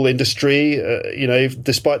fuel industry,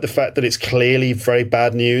 despite the fact that it's clearly very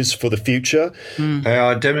bad news for the future? They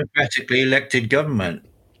are a democratically elected government,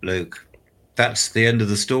 Luke. That's the end of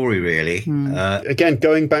the story, really. Again,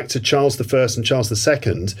 going back to Charles I and Charles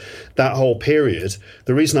II, that whole period,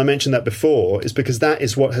 the reason I mentioned that before is because that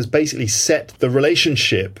is what has basically set the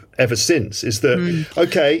relationship ever since, is that,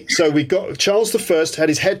 okay, so we got Charles I had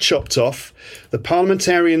his head chopped off, the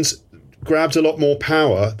parliamentarians grabbed a lot more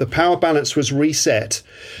power, the power balance was reset,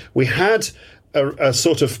 we had a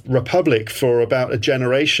sort of republic for about a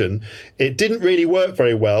generation. It didn't really work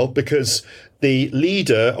very well because the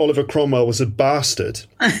leader, Oliver Cromwell, was a bastard,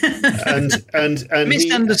 and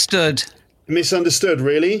misunderstood. Misunderstood,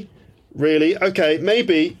 really? Okay,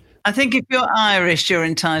 maybe. I think if you're Irish, you're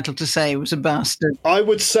entitled to say he was a bastard. I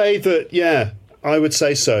would say that, yeah, I would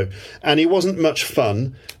say so. And he wasn't much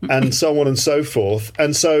fun, and so on and so forth.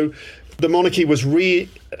 And so the monarchy was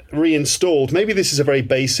reinstalled. Maybe this is a very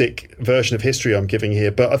basic version of history I'm giving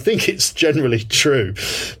here, but I think it's generally true.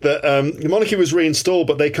 That the monarchy was reinstalled,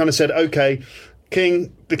 but they kind of said, okay,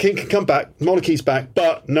 the king can come back, monarchy's back,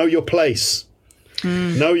 but know your place.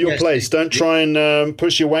 Know your place. Don't try and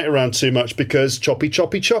push your weight around too much, because choppy.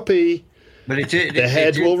 But the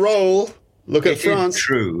head will roll. Look at France. It's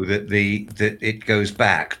true that it goes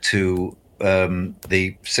back to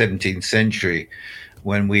the 17th century,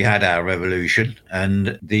 when we had our revolution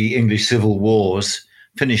and the English civil wars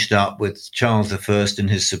finished up with Charles I and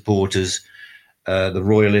his supporters, the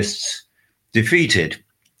royalists, defeated.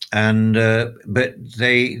 And but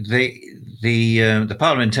the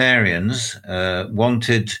parliamentarians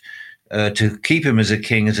wanted to keep him as a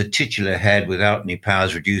king, as a titular head without any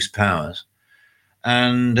powers, reduced powers.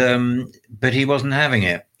 And but he wasn't having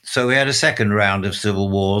it. So we had a second round of civil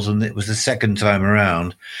wars, and it was the second time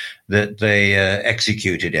around that they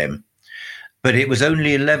executed him. But it was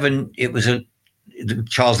only 11. It was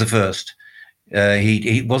Charles I.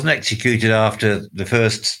 He wasn't executed after the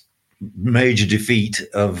first major defeat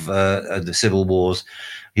of the civil wars.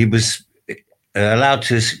 He was allowed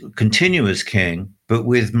to continue as king, but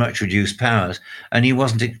with much reduced powers, and he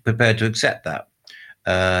wasn't prepared to accept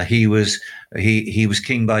that. He was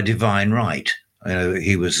king by divine right.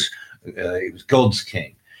 He was God's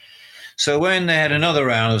king. So when they had another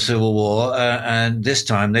round of civil war, and this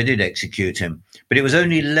time they did execute him, but it was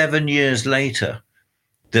only 11 years later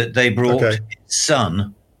that they brought his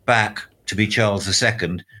son back to be Charles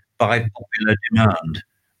II by popular demand,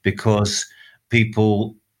 because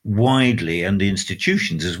people widely, and the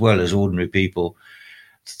institutions as well as ordinary people,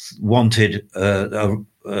 wanted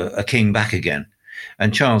a king back again.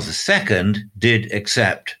 And Charles II did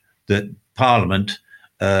accept that Parliament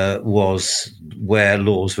was where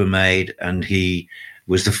laws were made, and he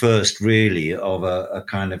was the first really of a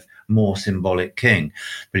kind of more symbolic king.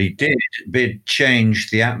 But he did change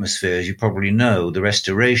the atmosphere, as you probably know. The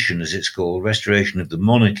restoration, as it's called, restoration of the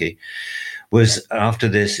monarchy, was after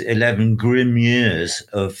this 11 grim years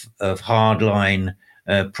of hardline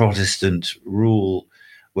Protestant rule,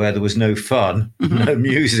 where there was no fun, no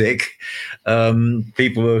music.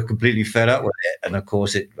 People were completely fed up with it. And of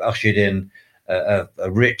course, it ushered in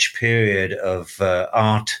a rich period of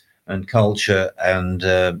art and culture and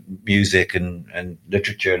music and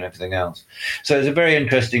literature and everything else. So it's a very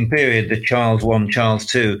interesting period, the Charles I,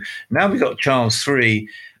 Charles II. Now we've got Charles III.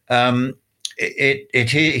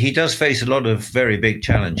 He does face a lot of very big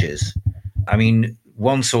challenges. I mean,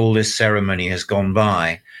 once all this ceremony has gone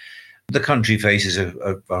by, the country faces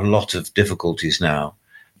a lot of difficulties now.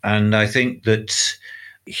 And I think that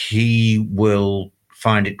he will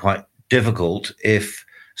find it quite difficult if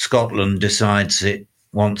Scotland decides it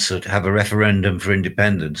wants to have a referendum for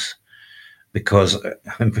independence, because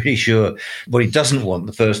I'm pretty sure what he doesn't want,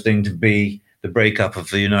 the first thing to be the breakup of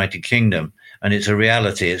the United Kingdom. And it's a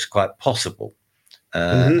reality, it's quite possible.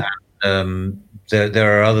 There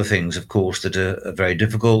are other things, of course, that are very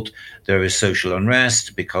difficult. There is social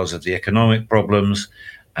unrest because of the economic problems,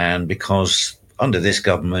 and because under this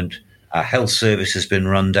government, our health service has been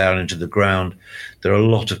run down into the ground. There are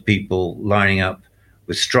a lot of people lining up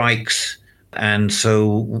with strikes. And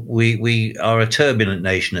so we are a turbulent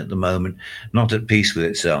nation at the moment, not at peace with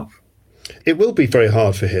itself. It will be very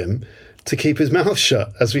hard for him to keep his mouth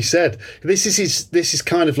shut, as we said. This is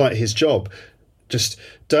kind of like his job. Just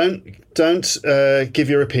don't give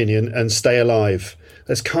your opinion and stay alive.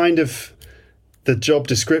 That's kind of the job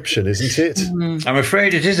description, isn't it? I'm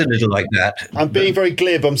afraid it is a little like that. I'm being very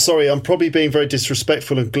glib. I'm sorry. I'm probably being very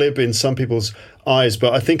disrespectful and glib in some people's eyes,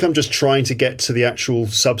 but I think I'm just trying to get to the actual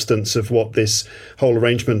substance of what this whole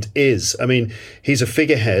arrangement is. I mean, he's a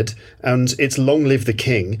figurehead, and it's long live the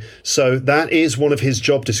king. So that is one of his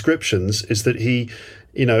job descriptions, is that he,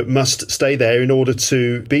 must stay there in order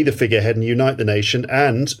to be the figurehead and unite the nation,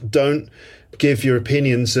 and don't give your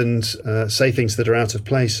opinions and say things that are out of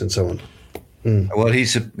place and so on. Well,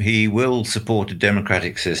 he will support a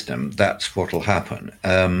democratic system. That's what will happen.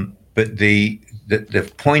 But the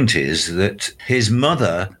point is that his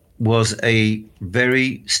mother was a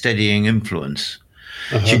very steadying influence.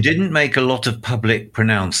 Uh-huh. She didn't make a lot of public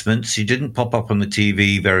pronouncements. She didn't pop up on the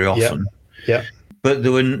TV very often. Yeah. But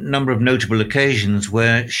there were a number of notable occasions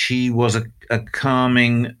where she was a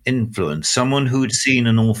calming influence, someone who'd seen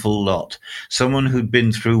an awful lot, someone who'd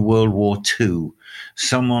been through World War II,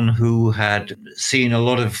 someone who had seen a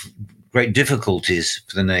lot of great difficulties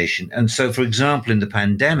for the nation. And so, for example, in the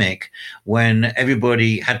pandemic, when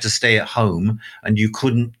everybody had to stay at home and you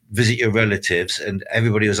couldn't visit your relatives and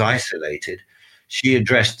everybody was isolated, she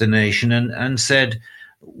addressed the nation and said,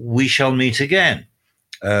 "We shall meet again,"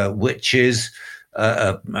 which is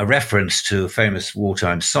a reference to a famous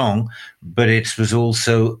wartime song, but it was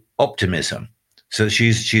also optimism. So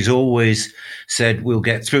she's always said, "We'll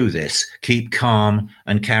get through this. Keep calm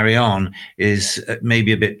and carry on," is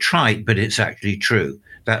maybe a bit trite, but it's actually true.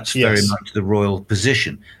 That's very much the royal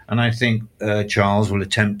position. And I think Charles will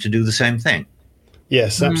attempt to do the same thing.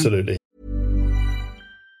 Yes, absolutely.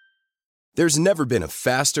 There's never been a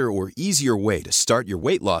faster or easier way to start your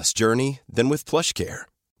weight loss journey than with PlushCare.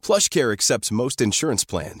 PlushCare accepts most insurance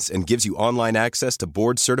plans and gives you online access to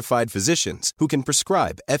board-certified physicians who can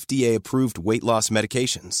prescribe FDA-approved weight loss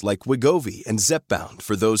medications like Wegovy and Zepbound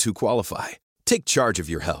for those who qualify. Take charge of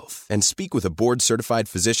your health and speak with a board-certified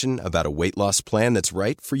physician about a weight loss plan that's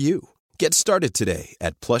right for you. Get started today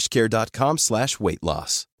at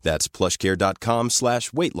plushcare.com/weight-loss. That's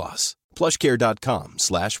plushcare.com/weight-loss.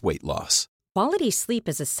 plushcare.com/weight-loss. Quality sleep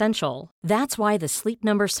is essential. That's why the Sleep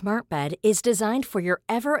Number Smart Bed is designed for your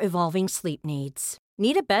ever-evolving sleep needs.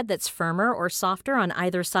 Need a bed that's firmer or softer on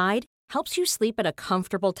either side? Helps you sleep at a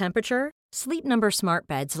comfortable temperature? Sleep Number Smart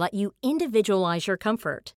Beds let you individualize your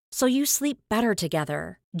comfort, so you sleep better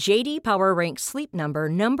together. J.D. Power ranks Sleep Number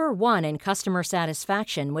number 1 in customer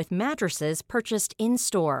satisfaction with mattresses purchased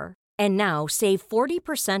in-store. And now, save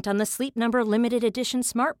 40% on the Sleep Number Limited Edition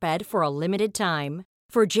Smart Bed for a limited time.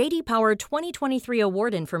 For J.D. Power 2023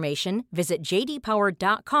 award information, visit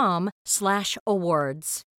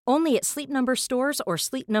jdpower.com/awards. Only at Sleep Number stores or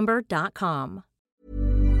sleepnumber.com.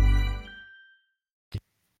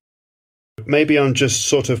 Maybe I'm just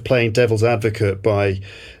sort of playing devil's advocate by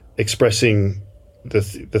expressing the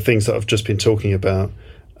things that I've just been talking about,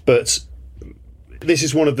 but this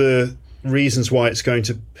is one of the reasons why this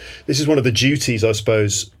is one of the duties, I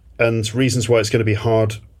suppose, and reasons why it's going to be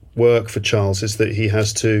hard work for Charles, is that he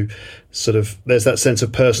has to there's that sense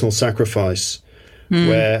of personal sacrifice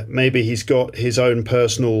where maybe he's got his own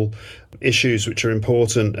personal issues which are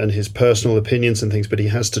important and his personal opinions and things, but he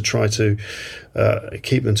has to try to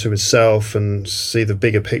keep them to himself and see the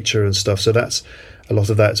bigger picture and stuff. So that's a lot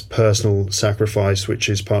of that's personal sacrifice, which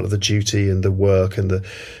is part of the duty and the work and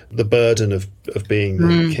the burden of being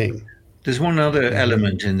the king. There's one other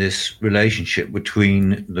element in this relationship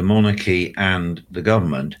between the monarchy and the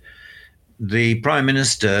government. The Prime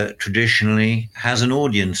Minister traditionally has an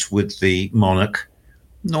audience with the monarch,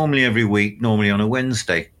 normally every week, normally on a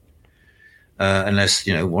Wednesday, unless,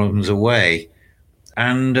 one of them's away.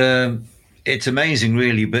 And it's amazing,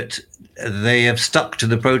 really, but they have stuck to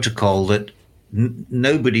the protocol that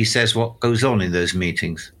nobody says what goes on in those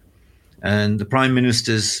meetings. And the Prime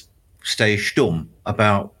Ministers stay stum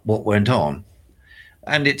about what went on.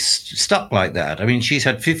 And it's stuck like that. I mean, she's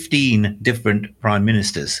had 15 different Prime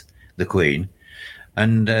Ministers, the Queen,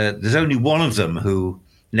 and there's only one of them who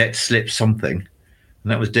let slip something.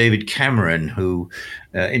 And that was David Cameron, who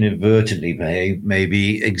inadvertently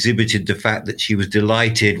maybe exhibited the fact that she was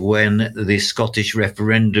delighted when the Scottish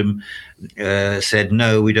referendum said,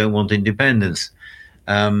 no, we don't want independence.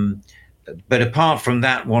 But apart from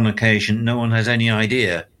that one occasion, no one has any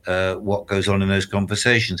idea what goes on in those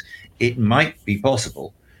conversations. It might be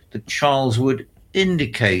possible that Charles would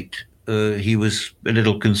indicate he was a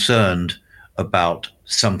little concerned about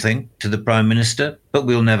something to the Prime Minister, but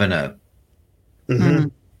we'll never know.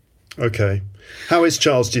 Mm-hmm. Okay. How is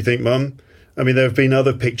Charles, do you think, Mum? I mean, there have been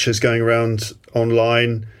other pictures going around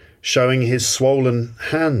online showing his swollen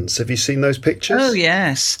hands. Have you seen those pictures? Oh,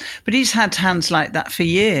 yes. But he's had hands like that for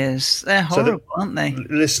years. They're horrible, aren't they?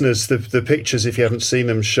 Listeners, the pictures, if you haven't seen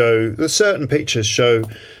them, certain pictures show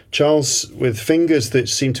Charles with fingers that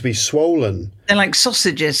seem to be swollen. They're like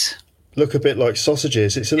sausages. Look a bit like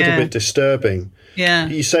sausages. It's a little bit disturbing. Yeah.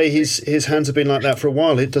 You say his hands have been like that for a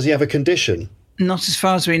while. Does he have a condition? Not as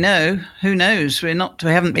far as we know. Who knows? We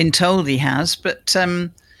haven't been told he has, but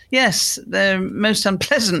yes, they're most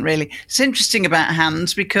unpleasant, really. It's interesting about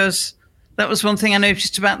hands because that was one thing I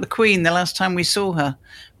noticed about the Queen the last time we saw her.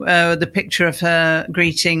 The picture of her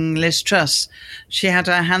greeting Liz Truss. She had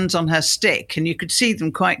her hands on her stick and you could see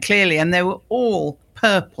them quite clearly, and they were all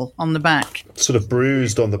purple on the back. Sort of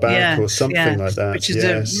bruised on the back or something like that. Which is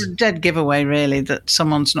a dead giveaway, really, that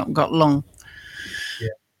someone's not got long. Yeah.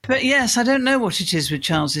 But yes, I don't know what it is with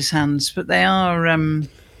Charles's hands, but they are,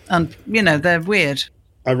 they're weird.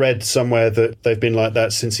 I read somewhere that they've been like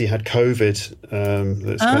that since he had COVID.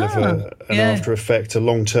 That's kind of an after effect, a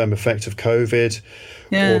long-term effect of COVID.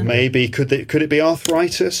 Yeah. Or maybe could it be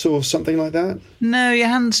arthritis or something like that? No, your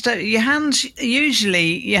hands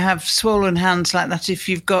usually you have swollen hands like that if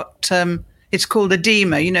you've got it's called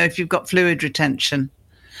edema, if you've got fluid retention.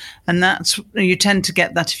 And you tend to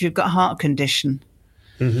get that if you've got a heart condition.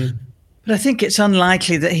 Mm-hmm. But I think it's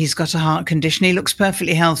unlikely that he's got a heart condition. He looks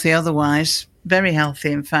perfectly healthy otherwise. Very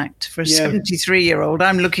healthy, in fact, for a 73-year-old.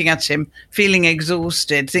 I'm looking at him, feeling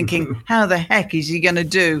exhausted, thinking, how the heck is he going to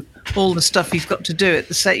do all the stuff he's got to do at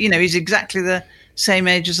the same? He's exactly the same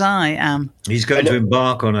age as I am. He's going to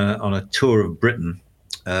embark on a tour of Britain.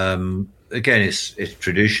 Again, it's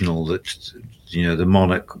traditional that the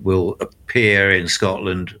monarch will appear in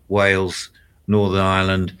Scotland, Wales, Northern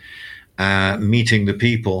Ireland, meeting the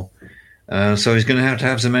people. So he's going to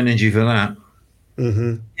have some energy for that.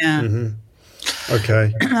 Mm-hmm. Yeah. Mm-hmm.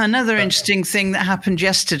 Okay. Another interesting thing that happened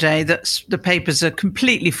yesterday that the papers are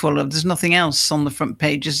completely full of, there's nothing else on the front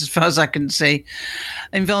pages as far as I can see,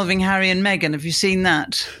 involving Harry and Meghan. Have you seen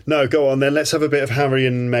that? No, go on then. Let's have a bit of Harry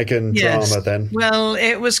and Meghan drama then. Well,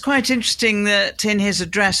 it was quite interesting that in his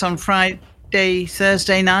address on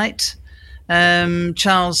Thursday night,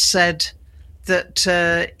 Charles said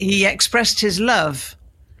that he expressed his love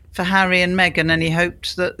for Harry and Meghan and he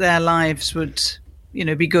hoped that their lives would,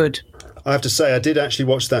 be good. I have to say, I did actually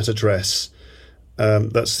watch that address.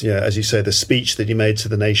 That's, as you say, the speech that he made to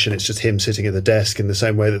the nation. It's just him sitting at the desk in the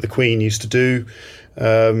same way that the Queen used to do,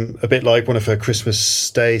 a bit like one of her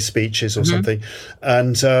Christmas Day speeches or something.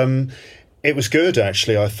 And it was good,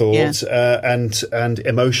 actually, I thought, and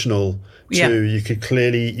emotional too. Yeah.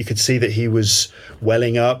 You could see that he was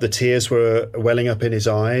welling up. The tears were welling up in his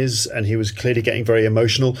eyes, and he was clearly getting very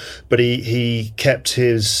emotional. But he kept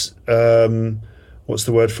his what's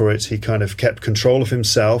the word for it? He kind of kept control of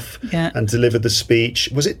himself and delivered the speech.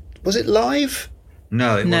 Was it live?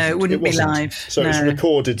 No, it wouldn't be live. So it was a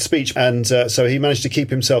recorded speech. And so he managed to keep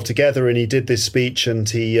himself together and he did this speech and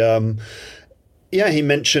he Yeah, he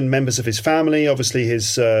mentioned members of his family, obviously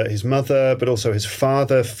his mother, but also his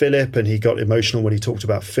father, Philip, and he got emotional when he talked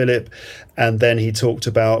about Philip. And then he talked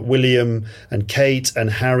about William and Kate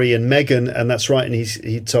and Harry and Meghan, and that's right. And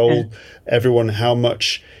he told everyone how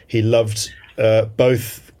much he loved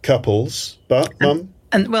both couples. But, Mum?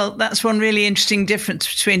 And, well, that's one really interesting difference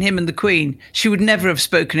between him and the Queen. She would never have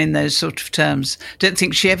spoken in those sort of terms. Don't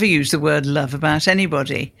think she ever used the word love about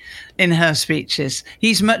anybody in her speeches.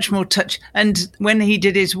 He's much more touch. And when he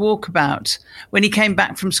did his walkabout, when he came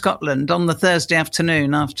back from Scotland on the Thursday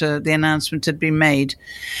afternoon after the announcement had been made,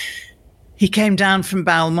 he came down from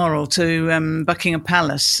Balmoral to Buckingham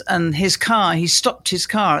Palace, and he stopped his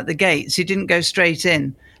car at the gates. He didn't go straight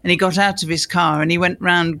in, and he got out of his car and he went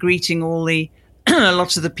round greeting a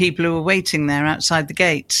lot of the people who were waiting there outside the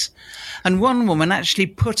gates. And one woman actually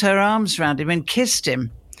put her arms around him and kissed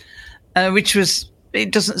him, which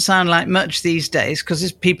it doesn't sound like much these days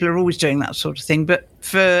because people are always doing that sort of thing. But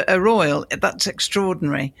for a royal, that's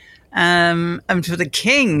extraordinary. And for the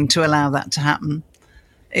king to allow that to happen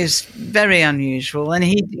is very unusual. And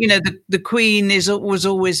the Queen was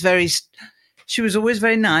always very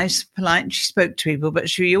nice, polite, and she spoke to people, but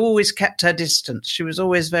she always kept her distance. She was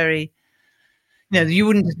always very... you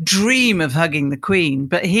wouldn't dream of hugging the Queen,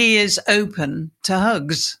 but he is open to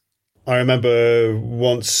hugs. I remember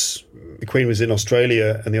once the Queen was in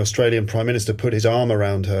Australia and the Australian Prime Minister put his arm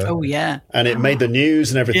around her. Oh, yeah. And it made the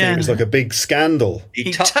news and everything. Yeah. It was like a big scandal.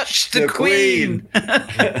 He touched the Queen.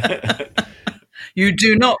 You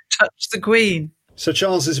do not touch the Queen. So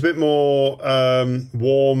Charles is a bit more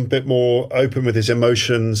warm, a bit more open with his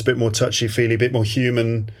emotions, a bit more touchy-feely, a bit more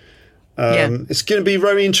human. It's going to be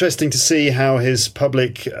very interesting to see how his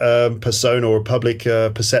public persona or public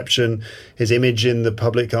perception, his image in the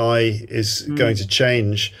public eye is going to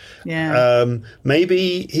change. Yeah.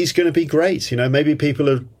 Maybe he's going to be great. Maybe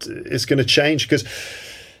it's going to change because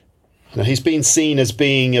he's been seen as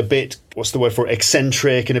being a bit, what's the word for it,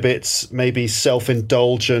 eccentric and a bit maybe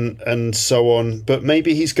self-indulgent and so on. But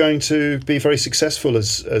maybe he's going to be very successful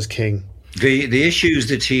as king. The issues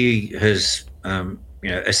that he has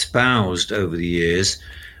espoused over the years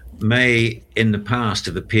may in the past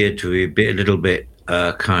have appeared to be a little bit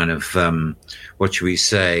what should we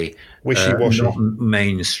say, wishy-washy, not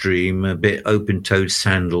mainstream, a bit open-toed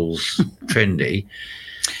sandals trendy,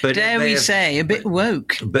 but dare we say a bit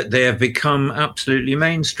woke, but they have become absolutely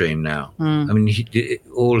mainstream now. I mean,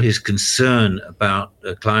 all his concern about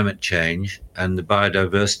climate change and the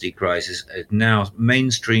biodiversity crisis is now a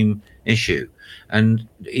mainstream issue. And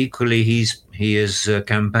equally, he has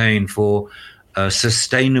campaigned for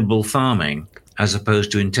sustainable farming as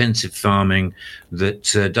opposed to intensive farming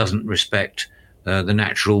that doesn't respect the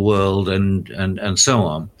natural world and so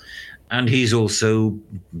on. And he's also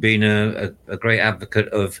been a great advocate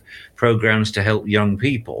of programs to help young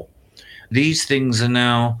people. These things are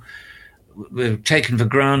now taken for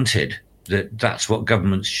granted that's what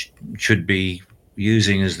governments should be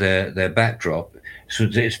using as their backdrop. So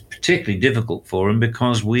it's particularly difficult for him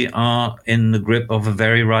because we are in the grip of a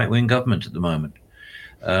very right-wing government at the moment.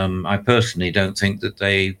 I personally don't think that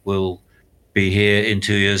they will be here in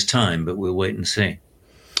 2 years' time, but we'll wait and see.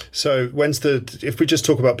 So if we just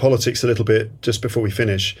talk about politics a little bit just before we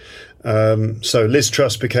finish. So Liz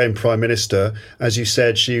Truss became Prime Minister. As you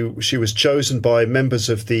said, she was chosen by members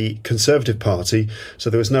of the Conservative Party. So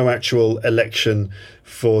there was no actual election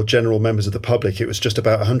for general members of the public. It was just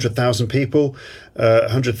about 100,000 people,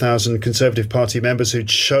 100,000 Conservative Party members who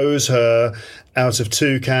chose her out of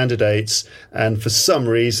two candidates. And for some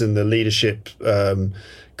reason, the leadership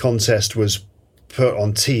contest was put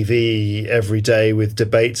on TV every day with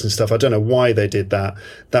debates and stuff. I don't know why they did that.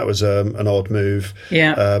 That was an odd move.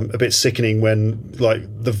 Yeah. A bit sickening when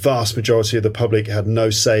the vast majority of the public had no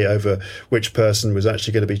say over which person was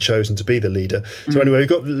actually going to be chosen to be the leader. So anyway, we've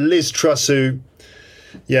got Liz Truss, who,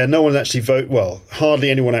 no one actually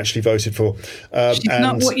hardly anyone actually voted for. She's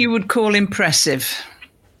not what you would call impressive.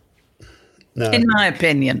 No. In my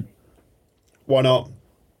opinion. Why not?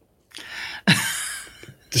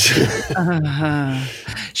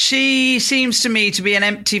 She seems to me to be an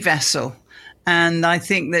empty vessel, and I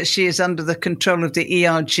think that she is under the control of the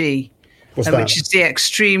ERG, which is the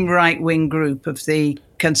extreme right-wing group of the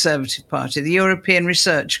Conservative Party, the European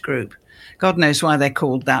Research Group. God knows why they're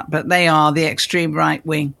called that, but they are the extreme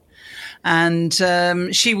right-wing, and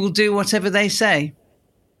she will do whatever they say.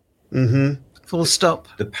 Mm-hmm. Full stop.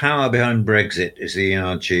 The power behind Brexit is the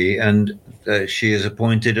ERG, and she has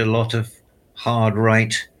appointed a lot of hard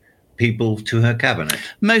right people to her cabinet.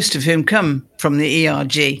 Most of whom come from the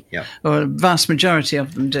ERG, or a vast majority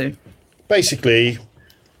of them do. Basically,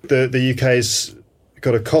 the UK's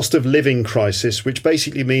got a cost of living crisis, which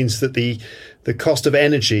basically means that the cost of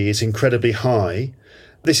energy is incredibly high.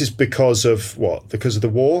 This is because of what? Because of the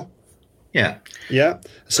war? Yeah. Yeah.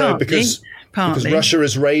 So because Russia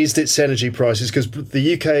has raised its energy prices, because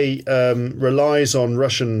the UK relies on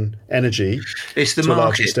Russian energy. It's the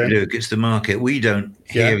market, Luke. It's the market. We don't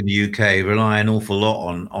here in the UK rely an awful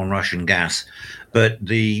lot on Russian gas, but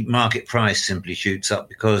the market price simply shoots up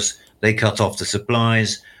because they cut off the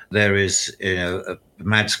supplies. There is a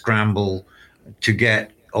mad scramble to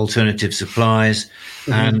get alternative supplies,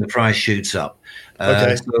 and the price shoots up.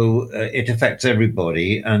 So it affects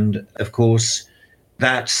everybody. And of course,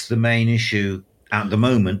 that's the main issue at the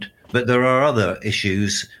moment. But there are other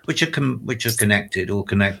issues which are connected.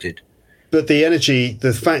 But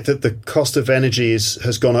the fact that the cost of energy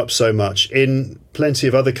has gone up so much in plenty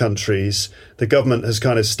of other countries, the government has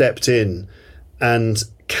kind of stepped in and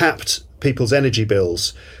capped people's energy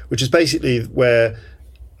bills, which is basically where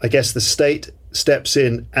I guess the state steps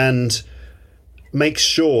in and makes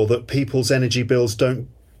sure that people's energy bills don't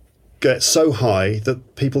get so high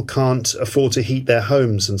that people can't afford to heat their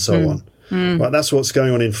homes and so on. Right, that's what's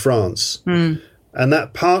going on in France. And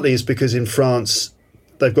that partly is because in France,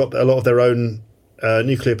 they've got a lot of their own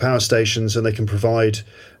nuclear power stations, and they can provide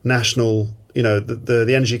national,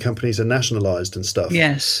 the energy companies are nationalised and stuff.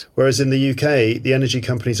 Yes. Whereas in the UK, the energy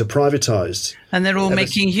companies are privatised. And they're all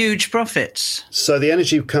making huge profits. So the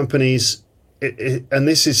energy companies, and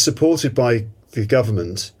this is supported by the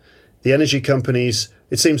government, the energy companies,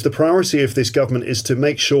 it seems the priority of this government is to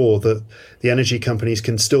make sure that the energy companies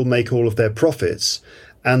can still make all of their profits,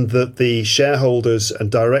 and that the shareholders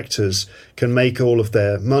and directors can make all of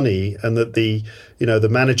their money, and that the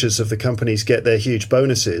managers of the companies get their huge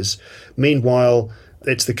bonuses. Meanwhile,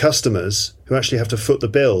 it's the customers who actually have to foot the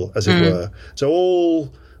bill, as it were. So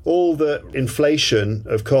all the inflation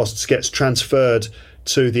of costs gets transferred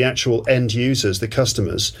to the actual end users, the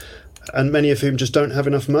customers, and many of whom just don't have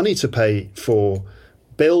enough money to pay for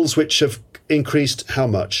bills which have increased how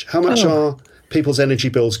much? How much are people's energy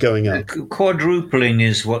bills going up? Quadrupling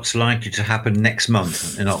is what's likely to happen next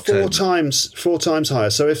month in October. Four times higher.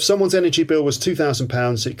 So if someone's energy bill was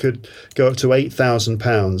 £2,000, it could go up to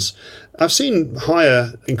 £8,000. I've seen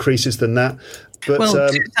higher increases than that. But,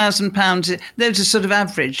 £2,000, those are sort of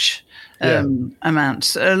average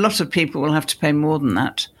amounts. A lot of people will have to pay more than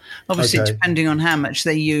that. Obviously, depending on how much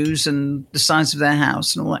they use and the size of their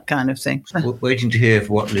house and all that kind of thing. We're waiting to hear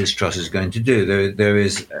what Liz Truss is going to do. There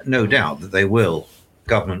is no doubt that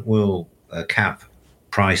government will cap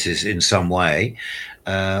prices in some way.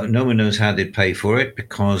 No one knows how they'd pay for it,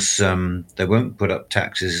 because they won't put up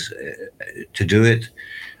taxes to do it.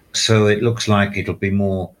 So it looks like it'll be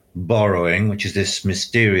more borrowing, which is this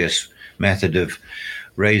mysterious method of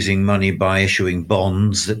raising money by issuing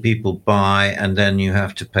bonds that people buy, and then you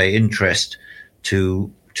have to pay interest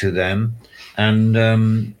to them. And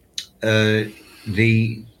the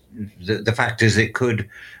fact is, it could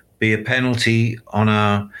be a penalty on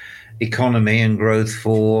our economy and growth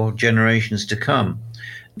for generations to come.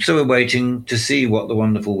 So we're waiting to see what the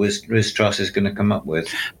wonderful Liz Truss is going to come up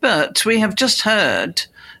with. But we have just heard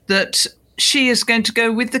that she is going to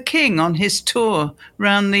go with the King on his tour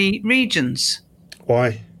around the regions.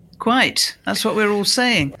 Why? Quite. That's what we're all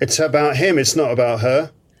saying. It's about him. It's not about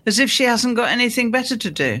her. As if she hasn't got anything better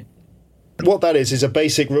to do. What that is a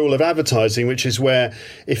basic rule of advertising, which is where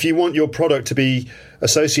if you want your product to be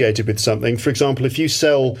associated with something, for example, if you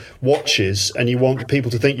sell watches and you want people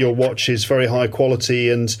to think your watch is very high quality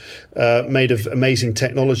and made of amazing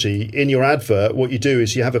technology, in your advert, what you do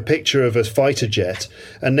is you have a picture of a fighter jet,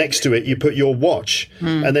 and next to it you put your watch,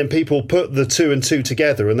 and then people put the two and two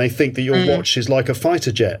together and they think that your watch is like a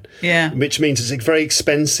fighter jet, which means it's very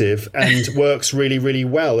expensive and works really, really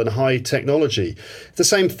well and high technology. The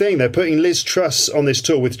same thing, they're putting Liz Truss on this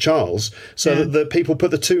tour with Charles so that people put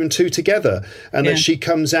the two and two together, and that she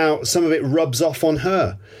comes out, some of it rubs off on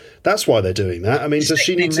her. That's why they're doing that. I mean, does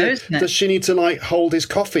she need to like hold his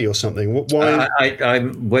coffee or something? Why? I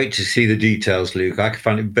wait to see the details, Luke. I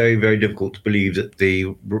find it very, very difficult to believe that the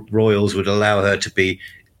royals would allow her to be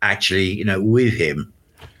actually, with him.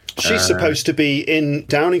 She's supposed to be in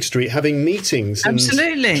Downing Street having meetings, and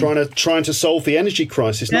trying to solve the energy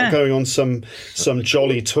crisis, not going on some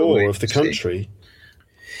jolly tour of the country.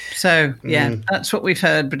 So, that's what we've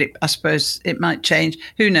heard, but I suppose it might change.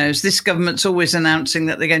 Who knows? This government's always announcing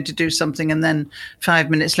that they're going to do something and then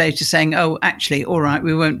 5 minutes later saying, oh, actually, all right,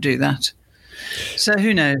 we won't do that. So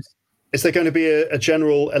who knows? Is there going to be a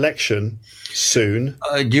general election soon?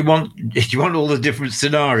 Do you want all the different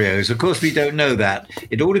scenarios? Of course, we don't know that.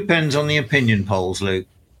 It all depends on the opinion polls, Luke.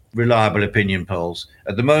 reliable opinion polls.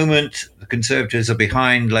 At the moment, the Conservatives are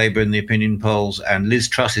behind Labour in the opinion polls, and Liz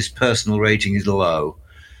Truss's personal rating is low.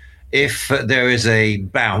 If there is a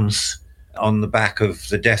bounce on the back of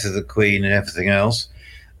the death of the Queen and everything else,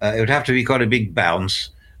 it would have to be quite a big bounce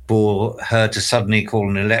for her to suddenly call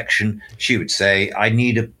an election. She would say, I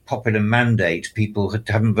need a popular mandate. People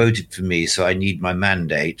haven't voted for me, so I need my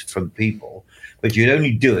mandate from people. But you'd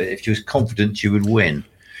only do it if she was confident she would win.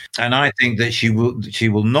 And I think that she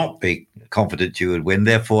will not be confident she would win.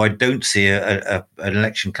 Therefore, I don't see an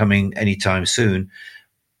election coming anytime soon.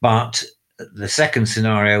 But the second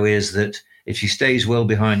scenario is that if she stays well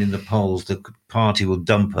behind in the polls, the party will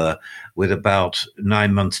dump her with about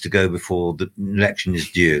 9 months to go before the election is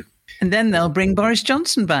due. And then they'll bring Boris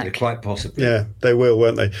Johnson back. Yeah, quite possibly. Yeah, they will,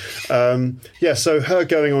 won't they? So her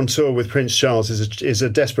going on tour with Prince Charles is a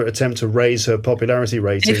desperate attempt to raise her popularity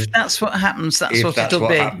rating. If that's what happens, that's what it'll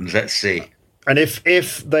be. Happens, let's see. And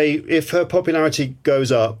if her popularity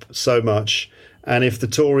goes up so much, and if the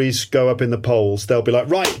Tories go up in the polls, they'll be like,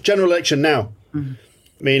 right, general election now. Mm-hmm.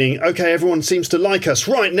 Meaning, okay, everyone seems to like us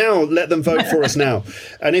right now. Let them vote for us now.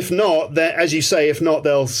 And if not, as you say, if not,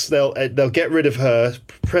 they'll get rid of her,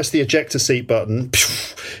 press the ejector seat button.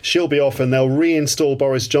 She'll be off, and they'll reinstall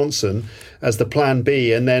Boris Johnson as the plan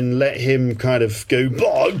B, and then let him kind of go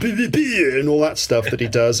and all that stuff that he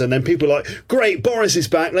does. And then people are like, great, Boris is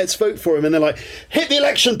back. Let's vote for him. And they're like, hit the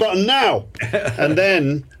election button now. And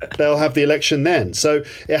then they'll have the election then. So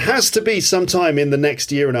it has to be sometime in the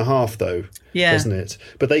next year and a half, though. Yeah. Doesn't it?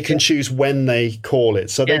 But they can choose when they call it.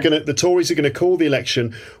 So the Tories are going to call the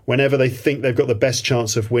election whenever they think they've got the best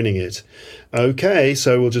chance of winning it. Okay,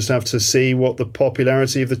 so we'll just have to see what the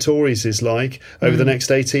popularity of the Tories is like over the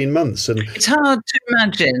next 18 months. And it's hard to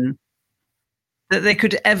imagine that they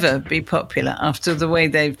could ever be popular after the way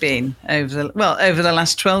they've been over the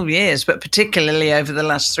last 12 years, but particularly over the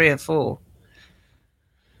last 3 or 4.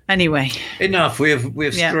 Anyway, enough. We've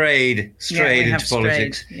strayed into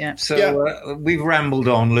politics. Yeah. So we've rambled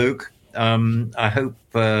on, Luke. I hope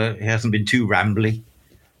it hasn't been too rambly.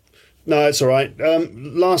 No, it's all right.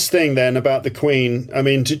 Last thing then about the Queen. I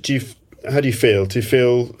mean, how do you feel? Do you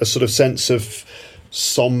feel a sort of sense of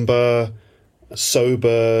sober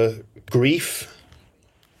grief?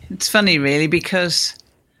 It's funny, really, because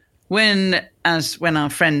when our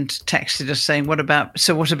friend texted us saying, what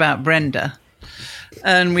about Brenda?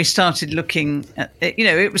 And we started looking at it,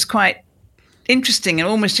 it was quite interesting and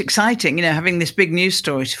almost exciting, having this big news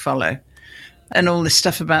story to follow and all this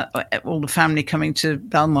stuff about all the family coming to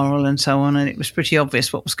Balmoral and so on. And it was pretty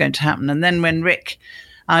obvious what was going to happen. And then when Rick,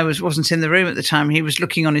 I wasn't in the room at the time, he was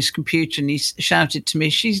looking on his computer and he shouted to me,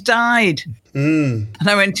 she's died. And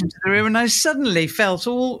I went into the room and I suddenly felt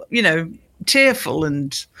all, tearful,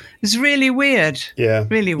 and it was really weird. Yeah.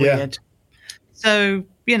 Really weird. So,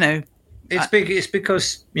 It's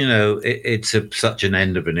because, it's such an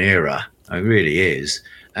end of an era. It really is.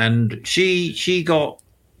 And she got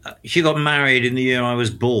married in the year I was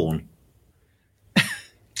born.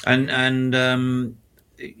 and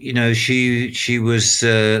she was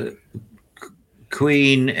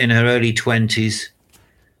queen in her early 20s.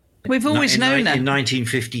 We've always known her. In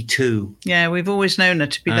 1952. Yeah, we've always known her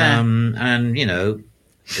to be there. And,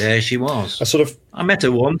 there she was. I met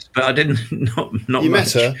her once, but I didn't, not you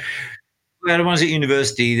much. Met her? When I was at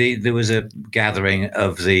university, there was a gathering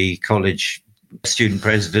of the college student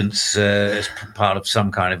presidents as part of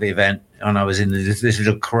some kind of event, and I was in this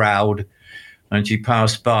little crowd, and she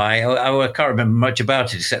passed by. I can't remember much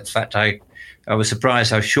about it, except the fact I was surprised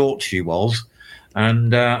how short she was,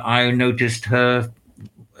 and I noticed her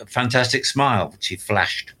fantastic smile that she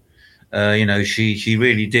flashed. She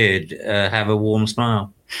really did have a warm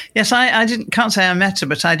smile. Yes, I can't say I met her,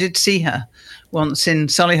 but I did see her once in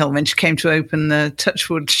Solihull when she came to open the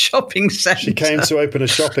Touchwood shopping centre. She came to open a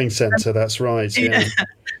shopping centre, that's right. Yeah.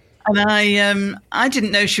 And I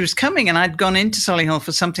didn't know she was coming, and I'd gone into Solihull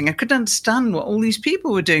for something. I couldn't understand what all these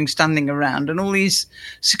people were doing standing around, and all these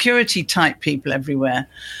security type people everywhere.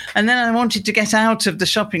 And then I wanted to get out of the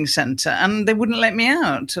shopping centre, and they wouldn't let me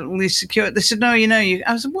out. All these security, they said, no, I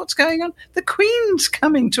was like, what's going on? The Queen's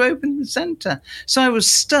coming to open the centre. So I was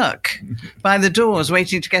stuck by the doors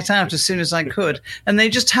waiting to get out as soon as I could. And they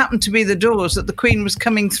just happened to be the doors that the Queen was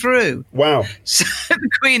coming through. Wow. So the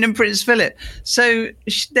Queen and Prince Philip. So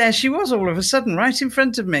there she was all of a sudden right in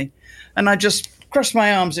front of me. And I just crossed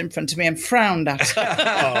my arms in front of me and frowned at her.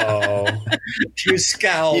 Oh, You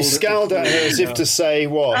scowled. you scowled at her as if to say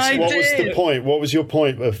what? I What was the did. point? What was your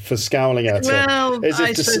point for scowling at her? Well, As if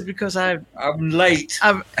I to suppose because I'm late.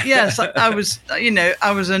 I was,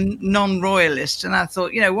 I was a non-royalist, and I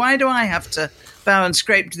thought, why do I have to bow and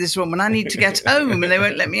scrape to this woman? I need to get home, and they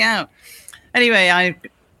won't let me out. Anyway, I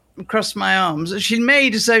crossed my arms. She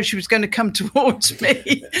made as though she was going to come towards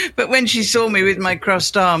me, but when she saw me with my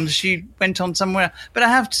crossed arms, she went on somewhere. But I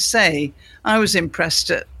have to say, I was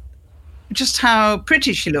impressed at just how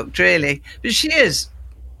pretty she looked, really. But she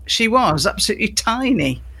was absolutely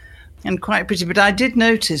tiny and quite pretty. But I did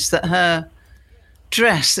notice that her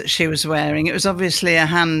dress that she was wearing, it was obviously a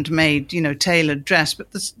handmade, tailored dress, but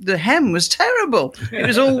the hem was terrible. It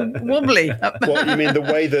was all wobbly. What you mean? The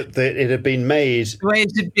way that it had been made,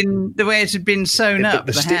 the way it had been sewn up.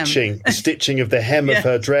 the hem. stitching of the hem of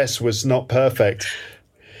her dress was not perfect.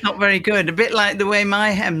 Not very good. A bit like the way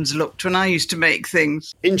my hems looked when I used to make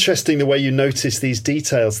things. Interesting the way you notice these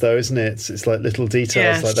details, though, isn't it? It's like little details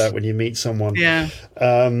Yes. like that when you meet someone. Yeah.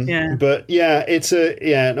 But yeah, it's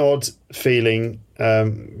an odd feeling.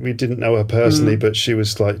 We didn't know her personally, but she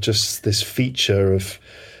was like just this feature of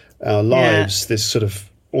our lives, this sort of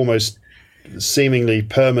almost seemingly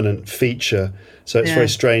permanent feature. So it's very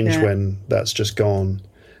strange when that's just gone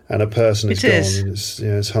and a person is gone.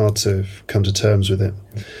 And it's hard to come to terms with it.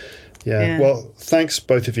 Yeah. Well, thanks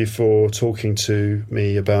both of you for talking to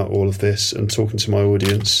me about all of this and talking to my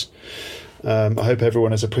audience. I hope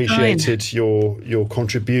everyone has appreciated your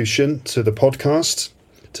contribution to the podcast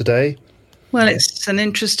today. Well, it's an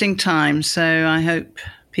interesting time, so I hope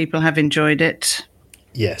people have enjoyed it.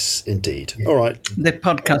 Yes, indeed. All right. The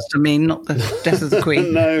podcast, I mean, not the death of the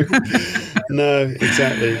Queen. No,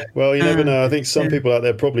 exactly. Well, you never know. I think some people out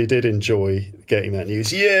there probably did enjoy getting that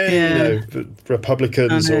news.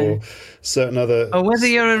 Republicans or certain other... Or whether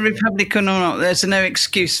you're a Republican or not, there's no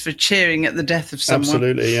excuse for cheering at the death of someone.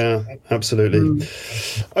 Absolutely, yeah. Absolutely.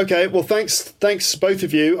 Okay, well, thanks both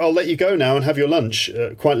of you. I'll let you go now and have your lunch.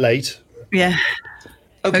 Quite late. Yeah.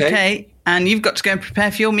 Okay. And you've got to go and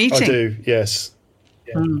prepare for your meeting. I do, yes.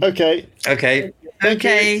 Okay. Okay. Thank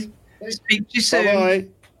you. Speak to you soon.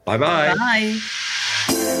 Bye-bye. Bye-bye. Bye.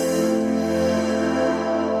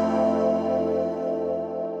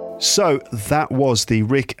 So that was the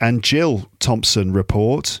Rick and Jill Thompson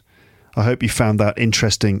report. I hope you found that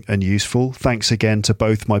interesting and useful. Thanks again to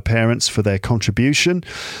both my parents for their contribution.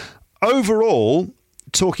 Overall,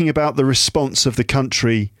 talking about the response of the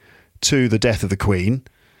country to the death of the Queen,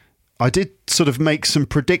 I did sort of make some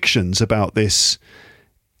predictions about this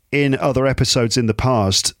in other episodes in the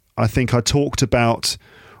past. I think I talked about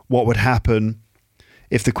what would happen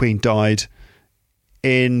if the Queen died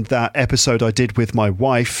in that episode I did with my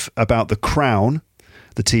wife about The Crown,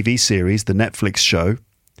 the TV series, the Netflix show,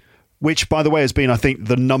 which, by the way, has been, I think,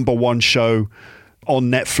 the number one show on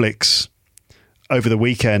Netflix over the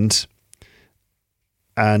weekend.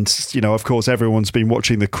 And, of course, everyone's been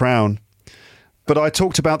watching The Crown. But I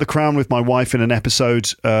talked about The Crown with my wife in an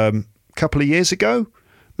episode a couple of years ago,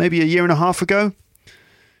 maybe a year and a half ago,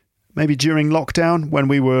 maybe during lockdown when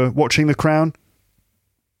we were watching The Crown.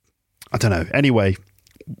 I don't know. Anyway,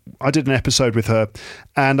 I did an episode with her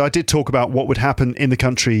and I did talk about what would happen in the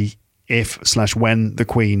country if/when the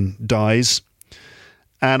Queen dies.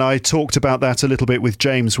 And I talked about that a little bit with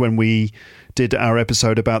James when we did our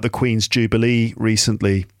episode about the Queen's Jubilee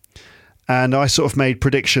recently. And I sort of made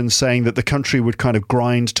predictions saying that the country would kind of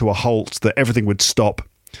grind to a halt, that everything would stop.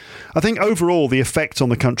 I think overall the effect on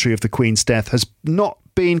the country of the Queen's death has not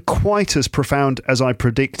been quite as profound as I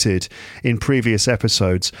predicted in previous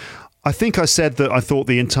episodes. I think I said that I thought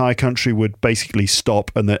the entire country would basically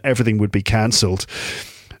stop and that everything would be cancelled.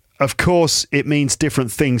 Of course, it means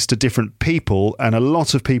different things to different people, and a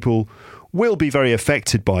lot of people will be very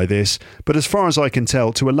affected by this, but as far as I can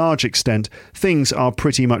tell, to a large extent, things are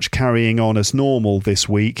pretty much carrying on as normal this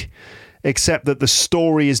week, except that the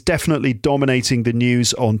story is definitely dominating the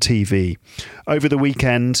news on TV. Over the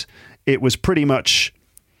weekend, it was pretty much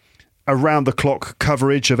around-the-clock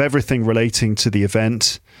coverage of everything relating to the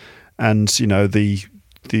event and,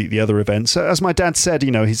 the other events. As my dad said,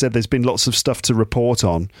 he said there's been lots of stuff to report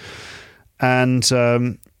on.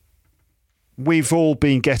 And we've all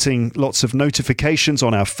been getting lots of notifications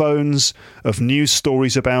on our phones of news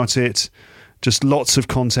stories about it, just lots of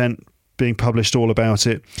content being published all about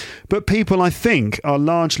it. But people, I think, are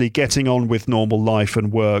largely getting on with normal life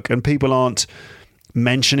and work, and people aren't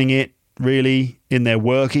mentioning it really in their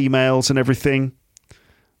work emails and everything,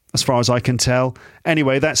 as far as I can tell.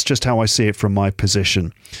 Anyway, that's just how I see it from my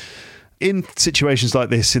position. In situations like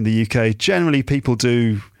this in the UK, generally people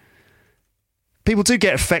do people do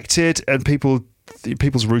get affected, and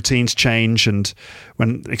people's routines change, and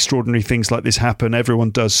when extraordinary things like this happen, everyone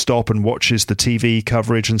does stop and watches the TV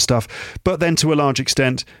coverage and stuff. But then to a large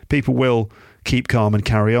extent, people will keep calm and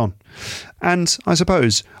carry on. And I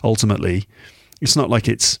suppose ultimately it's not like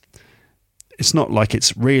it's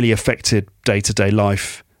really affected day-to-day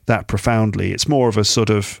life that profoundly. It's more of a sort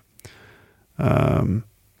of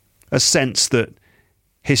a sense that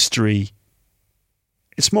history,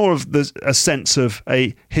 it's more of a sense of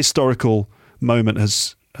a historical moment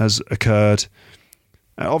has occurred.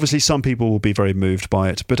 Obviously, some people will be very moved by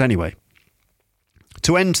it. But anyway,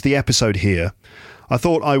 to end the episode here, I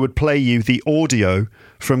thought I would play you the audio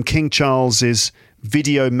from King Charles's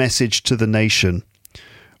video message to the nation,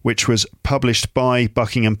 which was published by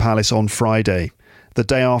Buckingham Palace on Friday, the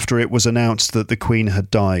day after it was announced that the Queen had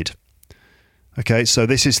died. Okay, so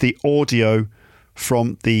this is the audio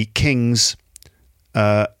from the King's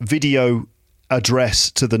video address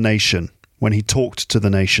to the nation, when he talked to the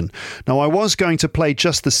nation. Now, I was going to play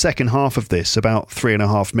just the second half of this, about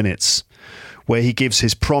 3.5 minutes, where he gives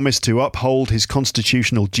his promise to uphold his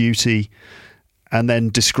constitutional duty and then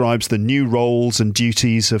describes the new roles and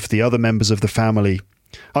duties of the other members of the family.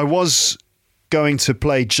 I was going to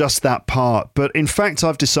play just that part, but in fact,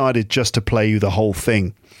 I've decided just to play you the whole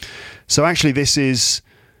thing. So actually, this is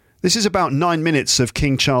about 9 minutes of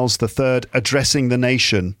King Charles III addressing the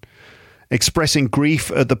nation, expressing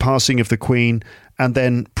grief at the passing of the Queen, and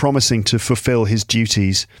then promising to fulfil his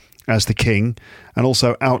duties as the King, and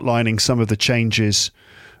also outlining some of the changes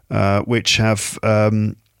which have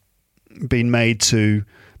been made to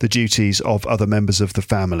the duties of other members of the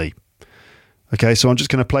family. Okay, so I'm just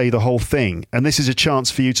going to play the whole thing, and this is a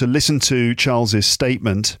chance for you to listen to Charles's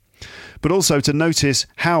statement, but also to notice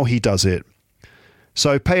how he does it.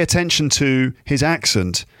 So pay attention to his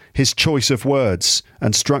accent, his choice of words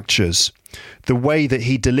and structures, the way that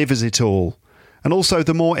he delivers it all, and also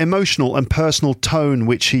the more emotional and personal tone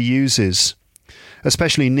which he uses,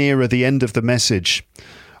 especially nearer the end of the message.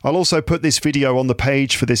 I'll also put this video on the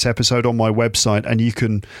page for this episode on my website, and you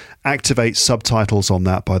can activate subtitles on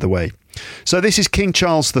that, by the way. So this is King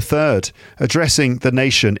Charles III addressing the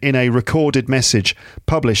nation in a recorded message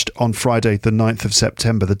published on Friday the 9th of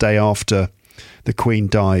September, the day after the Queen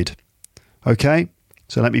died. Okay,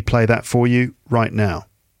 so let me play that for you right now.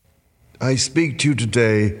 I speak to you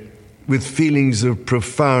today with feelings of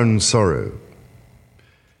profound sorrow.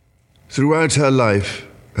 Throughout her life,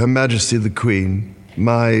 Her Majesty the Queen,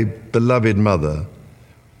 my beloved mother,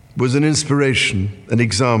 was an inspiration, an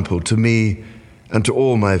example to me and to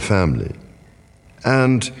all my family.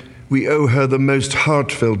 And we owe her the most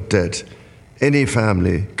heartfelt debt any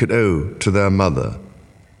family could owe to their mother,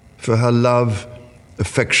 for her love,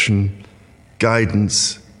 affection,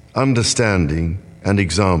 guidance, understanding, and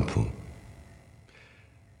example.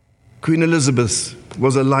 Queen Elizabeth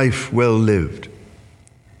was a life well lived,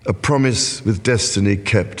 a promise with destiny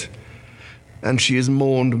kept, and she is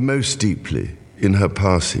mourned most deeply in her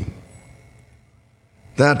passing.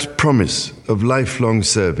 That promise of lifelong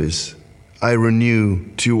service I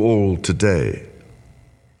renew to you all today.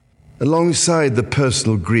 Alongside the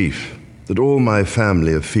personal grief that all my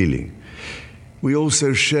family are feeling, we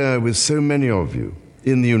also share with so many of you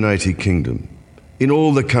in the United Kingdom, in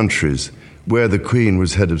all the countries where the Queen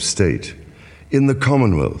was head of state, in the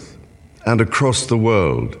Commonwealth and across the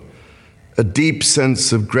world, a deep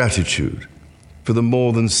sense of gratitude for the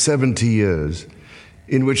more than 70 years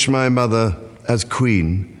in which my mother, as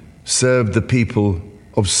Queen, served the people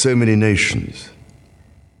of so many nations.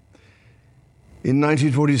 In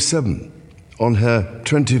 1947, on her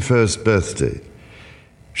 21st birthday,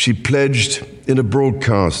 she pledged in a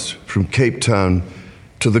broadcast from Cape Town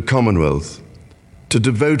to the Commonwealth to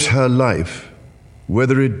devote her life,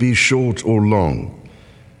 whether it be short or long,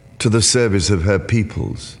 to the service of her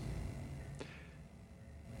peoples.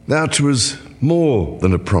 That was more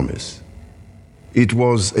than a promise. It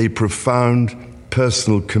was a profound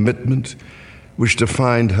personal commitment which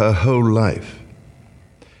defined her whole life.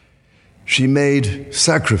 She made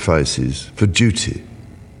sacrifices for duty.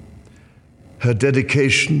 Her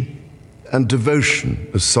dedication and devotion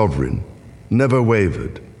as sovereign never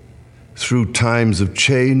wavered through times of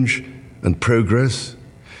change and progress,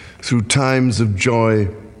 through times of joy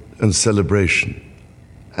and celebration,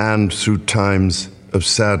 and through times of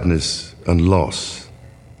sadness and loss.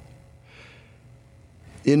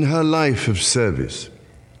 In her life of service,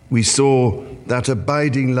 we saw that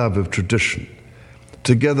abiding love of tradition,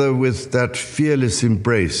 together with that fearless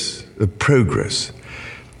embrace of progress,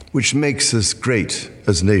 which makes us great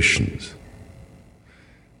as nations.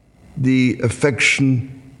 The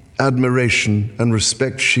affection, admiration, and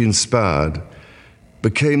respect she inspired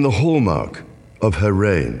became the hallmark of her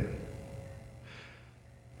reign.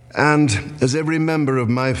 And as every member of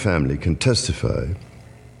my family can testify,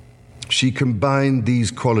 she combined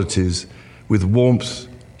these qualities with warmth,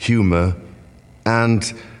 humor,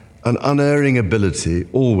 and an unerring ability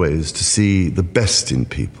always to see the best in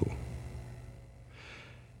people.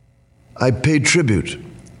 I pay tribute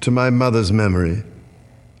to my mother's memory,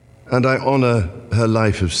 and I honor her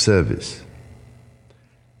life of service.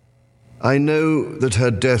 I know that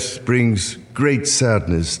her death brings great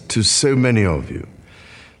sadness to so many of you,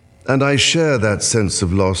 and I share that sense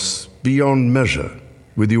of loss beyond measure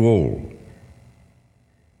with you all.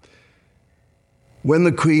 When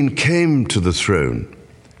the Queen came to the throne,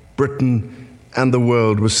 Britain and the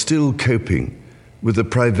world were still coping with the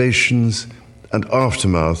privations and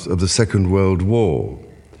aftermath of the Second World War,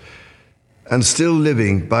 and still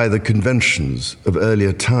living by the conventions of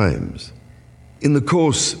earlier times. In the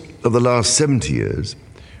course of the last 70 years,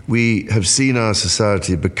 we have seen our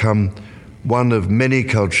society become one of many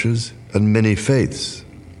cultures and many faiths.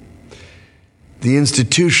 The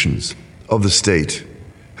institutions of the state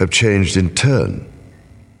have changed in turn.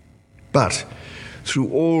 But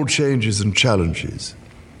through all changes and challenges,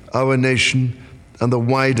 our nation and the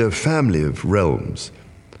wider family of realms,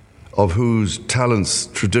 of whose talents,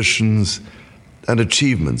 traditions, and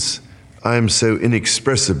achievements I am so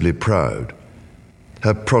inexpressibly proud,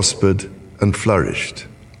 have prospered and flourished.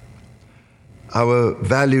 Our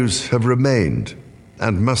values have remained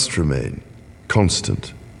and must remain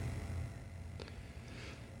constant.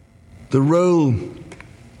 The role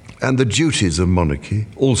and the duties of monarchy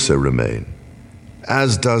also remain,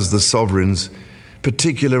 as does the sovereign's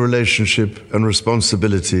particular relationship and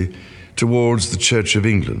responsibility towards the Church of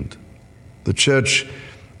England, the church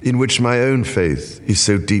in which my own faith is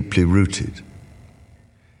so deeply rooted.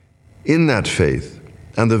 In that faith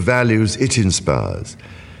and the values it inspires,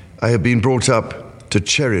 I have been brought up to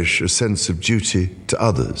cherish a sense of duty to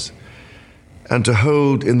others and to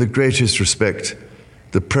hold in the greatest respect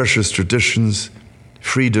the precious traditions,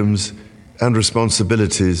 freedoms, and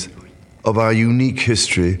responsibilities of our unique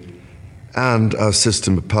history and our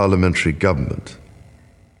system of parliamentary government.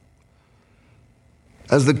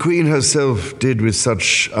 As the Queen herself did with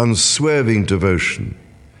such unswerving devotion,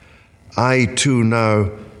 I too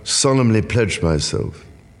now solemnly pledge myself,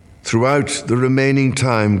 throughout the remaining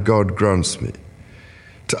time God grants me,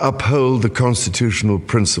 to uphold the constitutional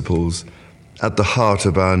principles at the heart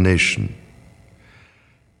of our nation.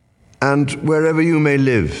 And wherever you may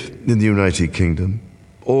live in the United Kingdom,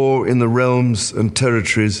 or in the realms and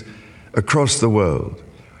territories across the world,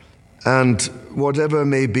 and whatever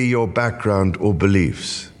may be your background or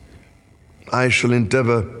beliefs, I shall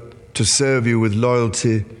endeavor to serve you with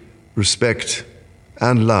loyalty, respect,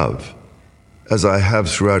 and love, as I have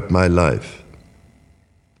throughout my life.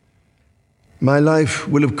 My life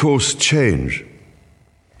will, of course, change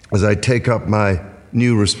as I take up my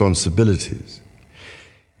new responsibilities.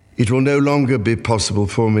 It will no longer be possible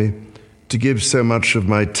for me to give so much of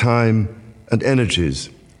my time and energies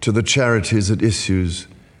to the charities and issues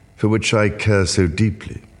for which I care so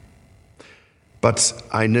deeply. But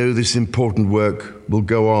I know this important work will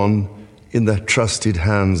go on in the trusted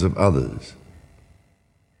hands of others.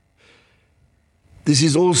 This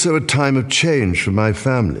is also a time of change for my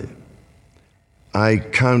family. I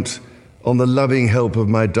count on the loving help of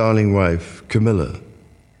my darling wife, Camilla.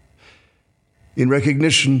 In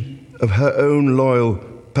recognition of her own loyal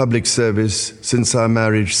public service since our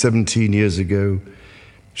marriage 17 years ago,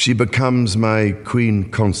 she becomes my Queen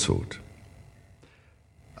Consort.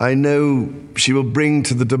 I know she will bring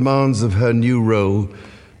to the demands of her new role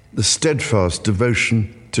the steadfast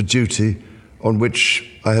devotion to duty on which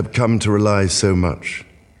I have come to rely so much.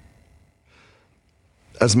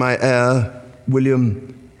 As my heir,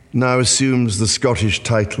 William now assumes the Scottish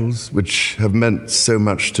titles which have meant so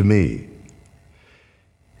much to me.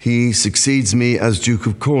 He succeeds me as Duke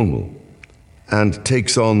of Cornwall and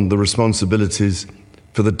takes on the responsibilities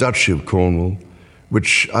for the Duchy of Cornwall,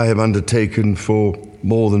 which I have undertaken for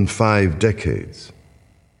more than 5 decades.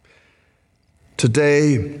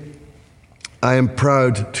 Today, I am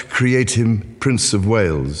proud to create him Prince of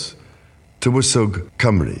Wales, Tywysog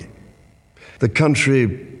Cymru, the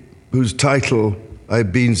country whose title I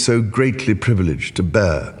have been so greatly privileged to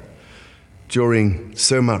bear during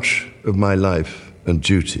so much of my life and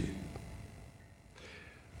duty.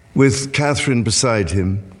 With Catherine beside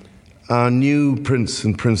him, our new Prince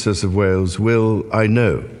and Princess of Wales will, I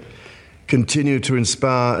know, continue to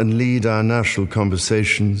inspire and lead our national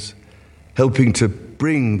conversations, helping to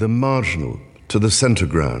bring the marginal to the centre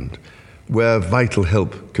ground where vital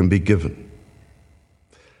help can be given.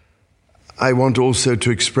 I want also to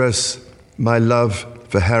express my love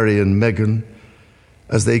for Harry and Meghan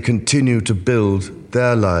as they continue to build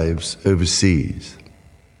their lives overseas.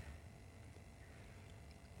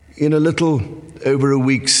 In a little over a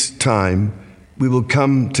week's time, we will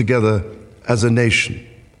come together as a nation,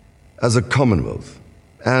 as a Commonwealth,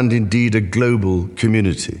 and indeed a global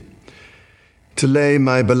community, to lay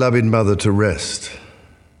my beloved mother to rest.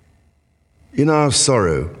 In our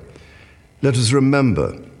sorrow, let us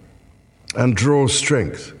remember and draw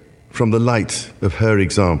strength from the light of her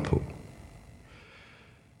example.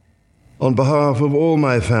 On behalf of all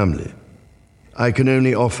my family, I can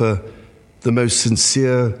only offer the most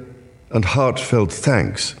sincere and heartfelt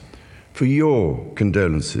thanks for your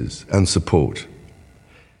condolences and support.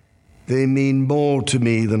 They mean more to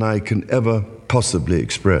me than I can ever possibly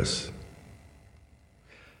express.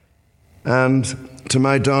 And to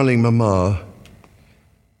my darling Mama,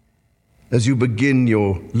 as you begin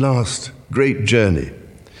your last great journey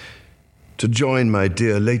to join my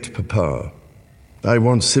dear late Papa, I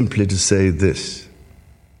want simply to say this: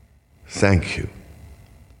 thank you.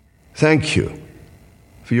 Thank you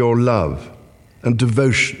for your love and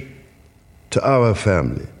devotion to our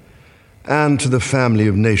family and to the family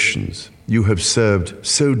of nations you have served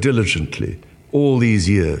so diligently all these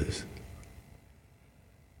years.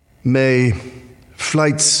 May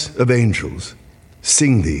flights of angels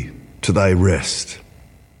sing thee to thy rest.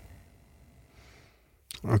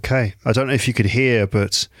 Okay, I don't know if you could hear,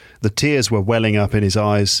 but the tears were welling up in his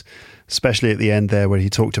eyes, especially at the end there where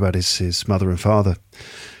he talked about his mother and father.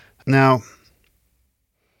 Now,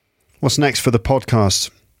 what's next for the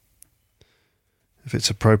podcast? If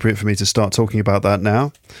it's appropriate for me to start talking about that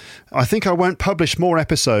now, I think I won't publish more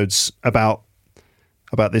episodes about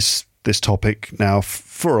this topic now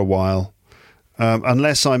for a while,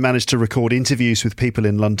 unless I manage to record interviews with people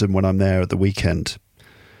in London when I'm there at the weekend.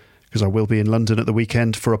 Because I will be in London at the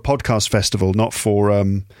weekend for a podcast festival, not for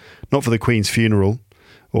the Queen's funeral,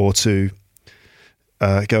 or to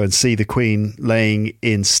go and see the Queen laying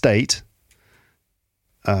in state.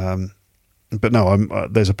 But no,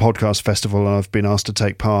 there's a podcast festival and I've been asked to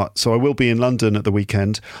take part, so I will be in London at the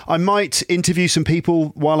weekend. I might interview some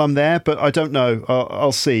people while I'm there, but I don't know.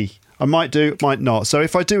 I'll see. I might do, might not. So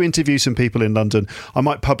if I do interview some people in London, I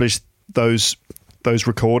might publish those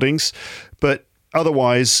recordings. But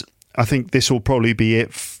otherwise, I think this will probably be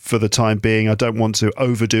it for the time being. I don't want to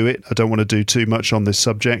overdo it. I don't want to do too much on this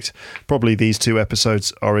subject. Probably these 2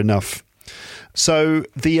 episodes are enough. So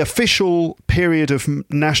the official period of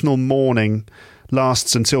national mourning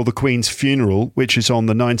lasts until the Queen's funeral, which is on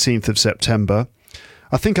the 19th of September.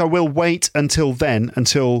 I think I will wait until then,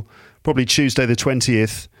 until probably Tuesday the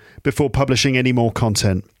 20th, before publishing any more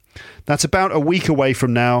content. That's about a week away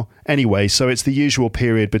from now anyway, so it's the usual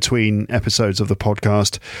period between episodes of the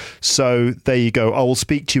podcast. So there you go. I will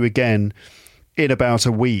speak to you again in about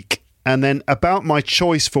a week. And then about my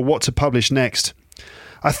choice for what to publish next.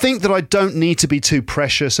 I think that I don't need to be too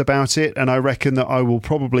precious about it, and I reckon that I will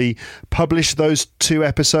probably publish those 2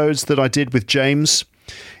 episodes that I did with James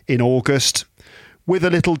in August, with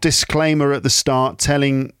a little disclaimer at the start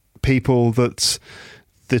telling people that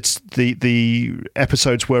the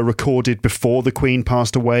episodes were recorded before the Queen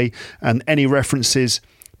passed away, and any references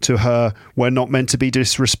to her were not meant to be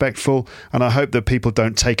disrespectful, and I hope that people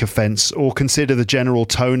don't take offence or consider the general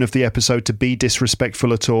tone of the episode to be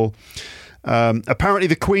disrespectful at all. Apparently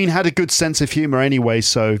the Queen had a good sense of humour anyway,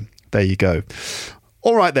 so there you go.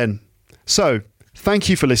 All right then. So, thank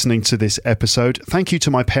you for listening to this episode. Thank you to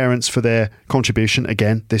my parents for their contribution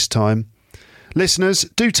again this time. Listeners,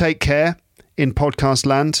 do take care in podcast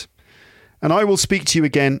land, and I will speak to you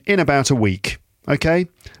again in about a week, okay?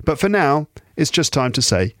 But for now, it's just time to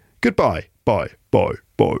say goodbye. Bye, bye,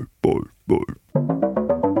 bye, bye, bye.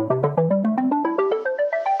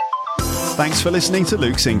 Thanks for listening to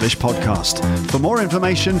Luke's English Podcast. For more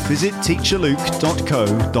information, visit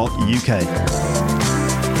teacherluke.co.uk.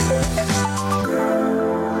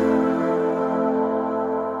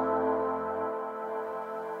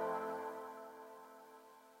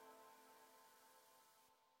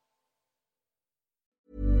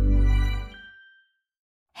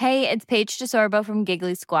 Hey, it's Paige DeSorbo from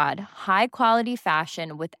Giggly Squad. High quality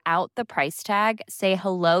fashion without the price tag. Say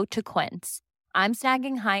hello to Quince. I'm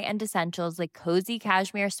snagging high-end essentials like cozy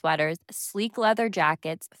cashmere sweaters, sleek leather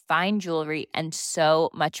jackets, fine jewelry, and so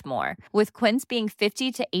much more. With Quince being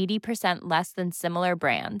 50 to 80% less than similar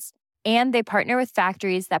brands. And they partner with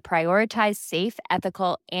factories that prioritize safe,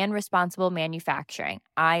 ethical, and responsible manufacturing.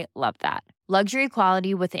 I love that. Luxury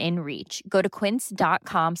quality within reach. Go to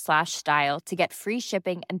quince.com/style to get free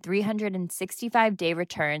shipping and 365-day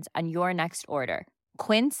returns on your next order.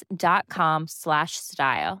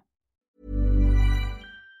 quince.com/style.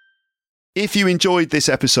 If you enjoyed this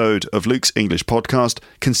episode of Luke's English Podcast,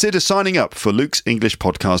 consider signing up for Luke's English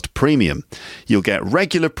Podcast Premium. You'll get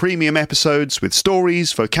regular premium episodes with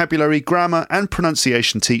stories, vocabulary, grammar and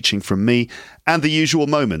pronunciation teaching from me and the usual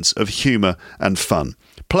moments of humour and fun.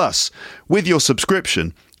 Plus, with your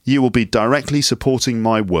subscription, you will be directly supporting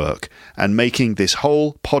my work and making this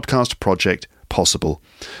whole podcast project possible.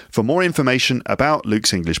 For more information about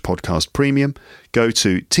Luke's English Podcast Premium, go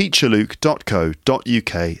to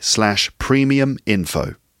teacherluke.co.uk/premium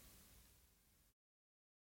info.